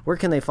old. Where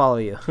can they follow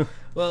you?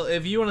 Well,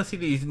 if you want to see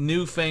these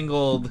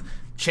newfangled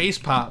Chase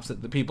Pops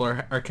that the people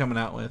are coming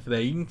out with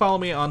today, you can follow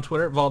me on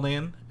Twitter at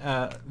Valdan,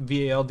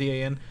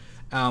 Valdan.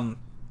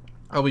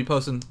 I'll be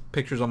posting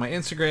pictures on my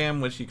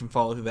Instagram, which you can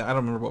follow through that. I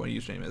don't remember what my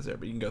username is there,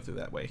 but you can go through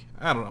that way.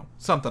 I don't know.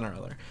 Something or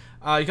other.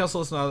 You can also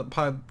listen to the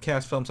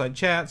podcast Film Side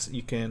Chats.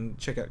 You can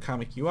check out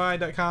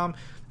comicui.com.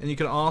 And you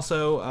can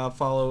also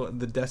follow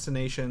the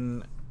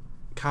destination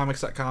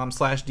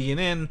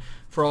comics.com/DNN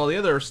for all the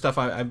other stuff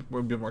I've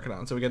been working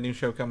on. So we got a new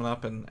show coming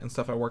up and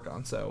stuff I work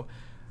on. So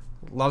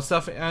a lot of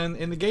stuff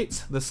in the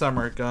gates this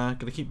summer. Gonna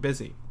keep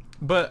busy.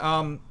 But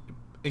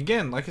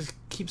again, like I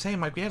keep saying,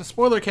 Mike, we had a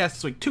spoiler cast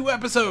this week. 2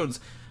 episodes.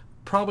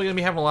 Probably going to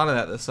be having a lot of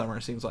that this summer,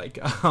 it seems like.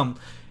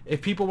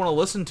 If people want to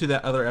listen to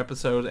that other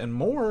episode and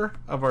more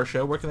of our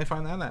show, where can they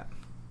find that at?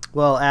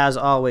 Well, as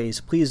always,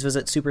 please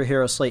visit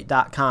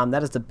superheroslate.com.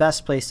 That is the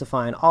best place to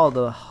find all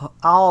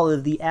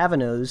of the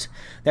avenues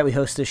that we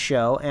host this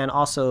show, and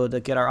also to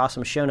get our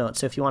awesome show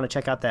notes. So if you want to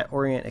check out that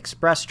Orient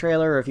Express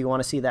trailer, or if you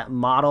want to see that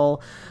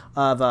model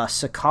of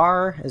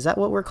Sakaar, is that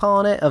what we're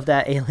calling it, of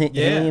that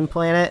alien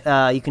planet,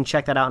 you can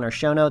check that out in our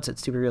show notes at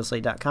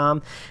superheroslate.com.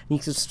 And you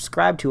can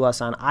subscribe to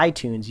us on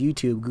iTunes,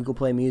 YouTube, Google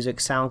Play Music,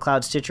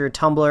 SoundCloud, Stitcher,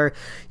 Tumblr.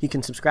 You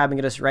can subscribe and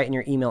get us right in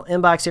your email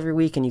inbox every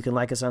week, and you can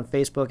like us on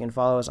Facebook and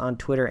follow us on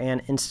Twitter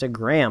and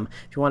Instagram.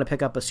 If you want to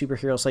pick up a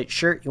Superhero Slate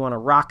shirt, you want to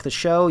rock the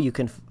show, you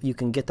can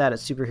get that at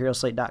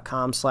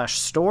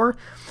superheroslate.com/store.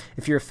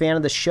 If you're a fan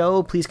of the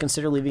show, please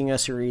consider leaving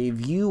us a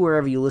review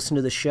wherever you listen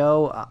to the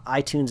show,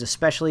 iTunes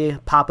especially.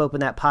 Pop open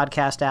that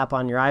podcast app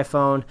on your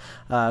iPhone,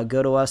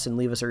 go to us and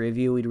leave us a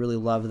review. We'd really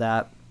love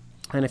that.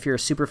 And if you're a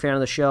super fan of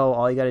the show,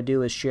 all you got to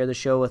do is share the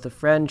show with a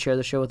friend, share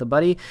the show with a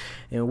buddy,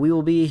 and we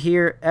will be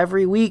here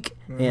every week.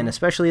 And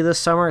especially this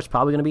summer, it's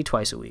probably going to be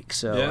twice a week.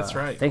 So yeah, that's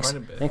right. Thanks,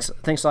 Quite a bit.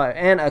 thanks a lot.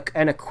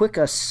 And a quick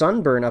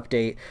sunburn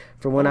update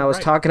from when I was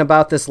talking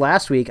about this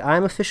last week.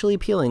 I'm officially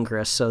peeling,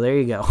 Chris. So there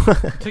you go.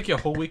 It took you a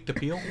whole week to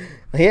peel?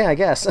 Yeah, I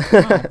guess.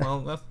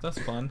 Oh, well, that's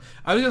fun.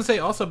 I was going to say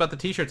also about the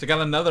T-shirts. I got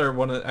another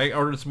one. I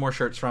ordered some more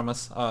shirts from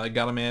us. I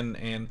got them in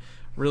and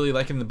really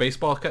liking the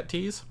baseball cut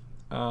tees.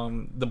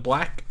 The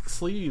black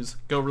sleeves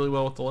go really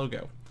well with the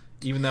logo.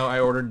 Even though I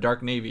ordered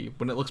dark navy,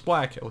 when it looks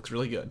black, it looks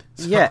really good.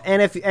 So. Yeah,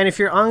 and if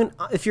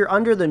you're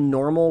under the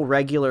normal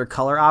regular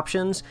color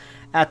options,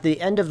 at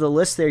the end of the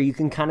list there you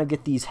can kind of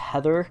get these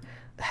heather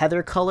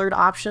colored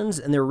options,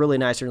 and they're really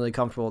nice and really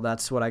comfortable.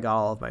 That's what I got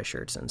all of my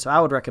shirts in. So I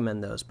would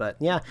recommend those. But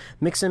yeah,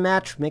 mix and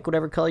match, make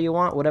whatever color you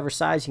want, whatever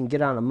size. You can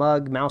get on a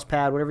mug, mouse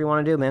pad, whatever you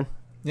want to do, man.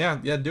 Yeah,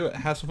 do it.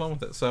 Have some fun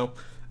with it. So.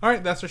 All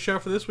right, that's our show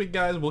for this week,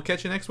 guys. We'll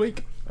catch you next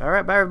week. All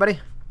right, bye, everybody.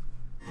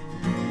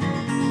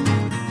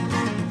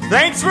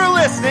 Thanks for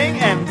listening,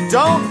 and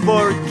don't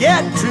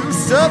forget to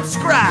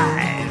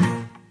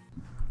subscribe.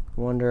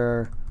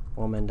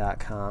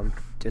 WonderWoman.com.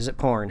 Is it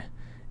porn?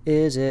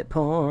 Is it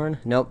porn?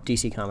 Nope,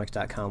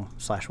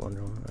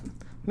 DCComics.com/Wonder Woman.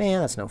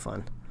 Man, that's no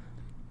fun.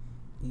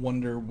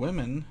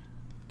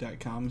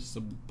 WonderWomen.com is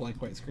a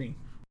blank white screen.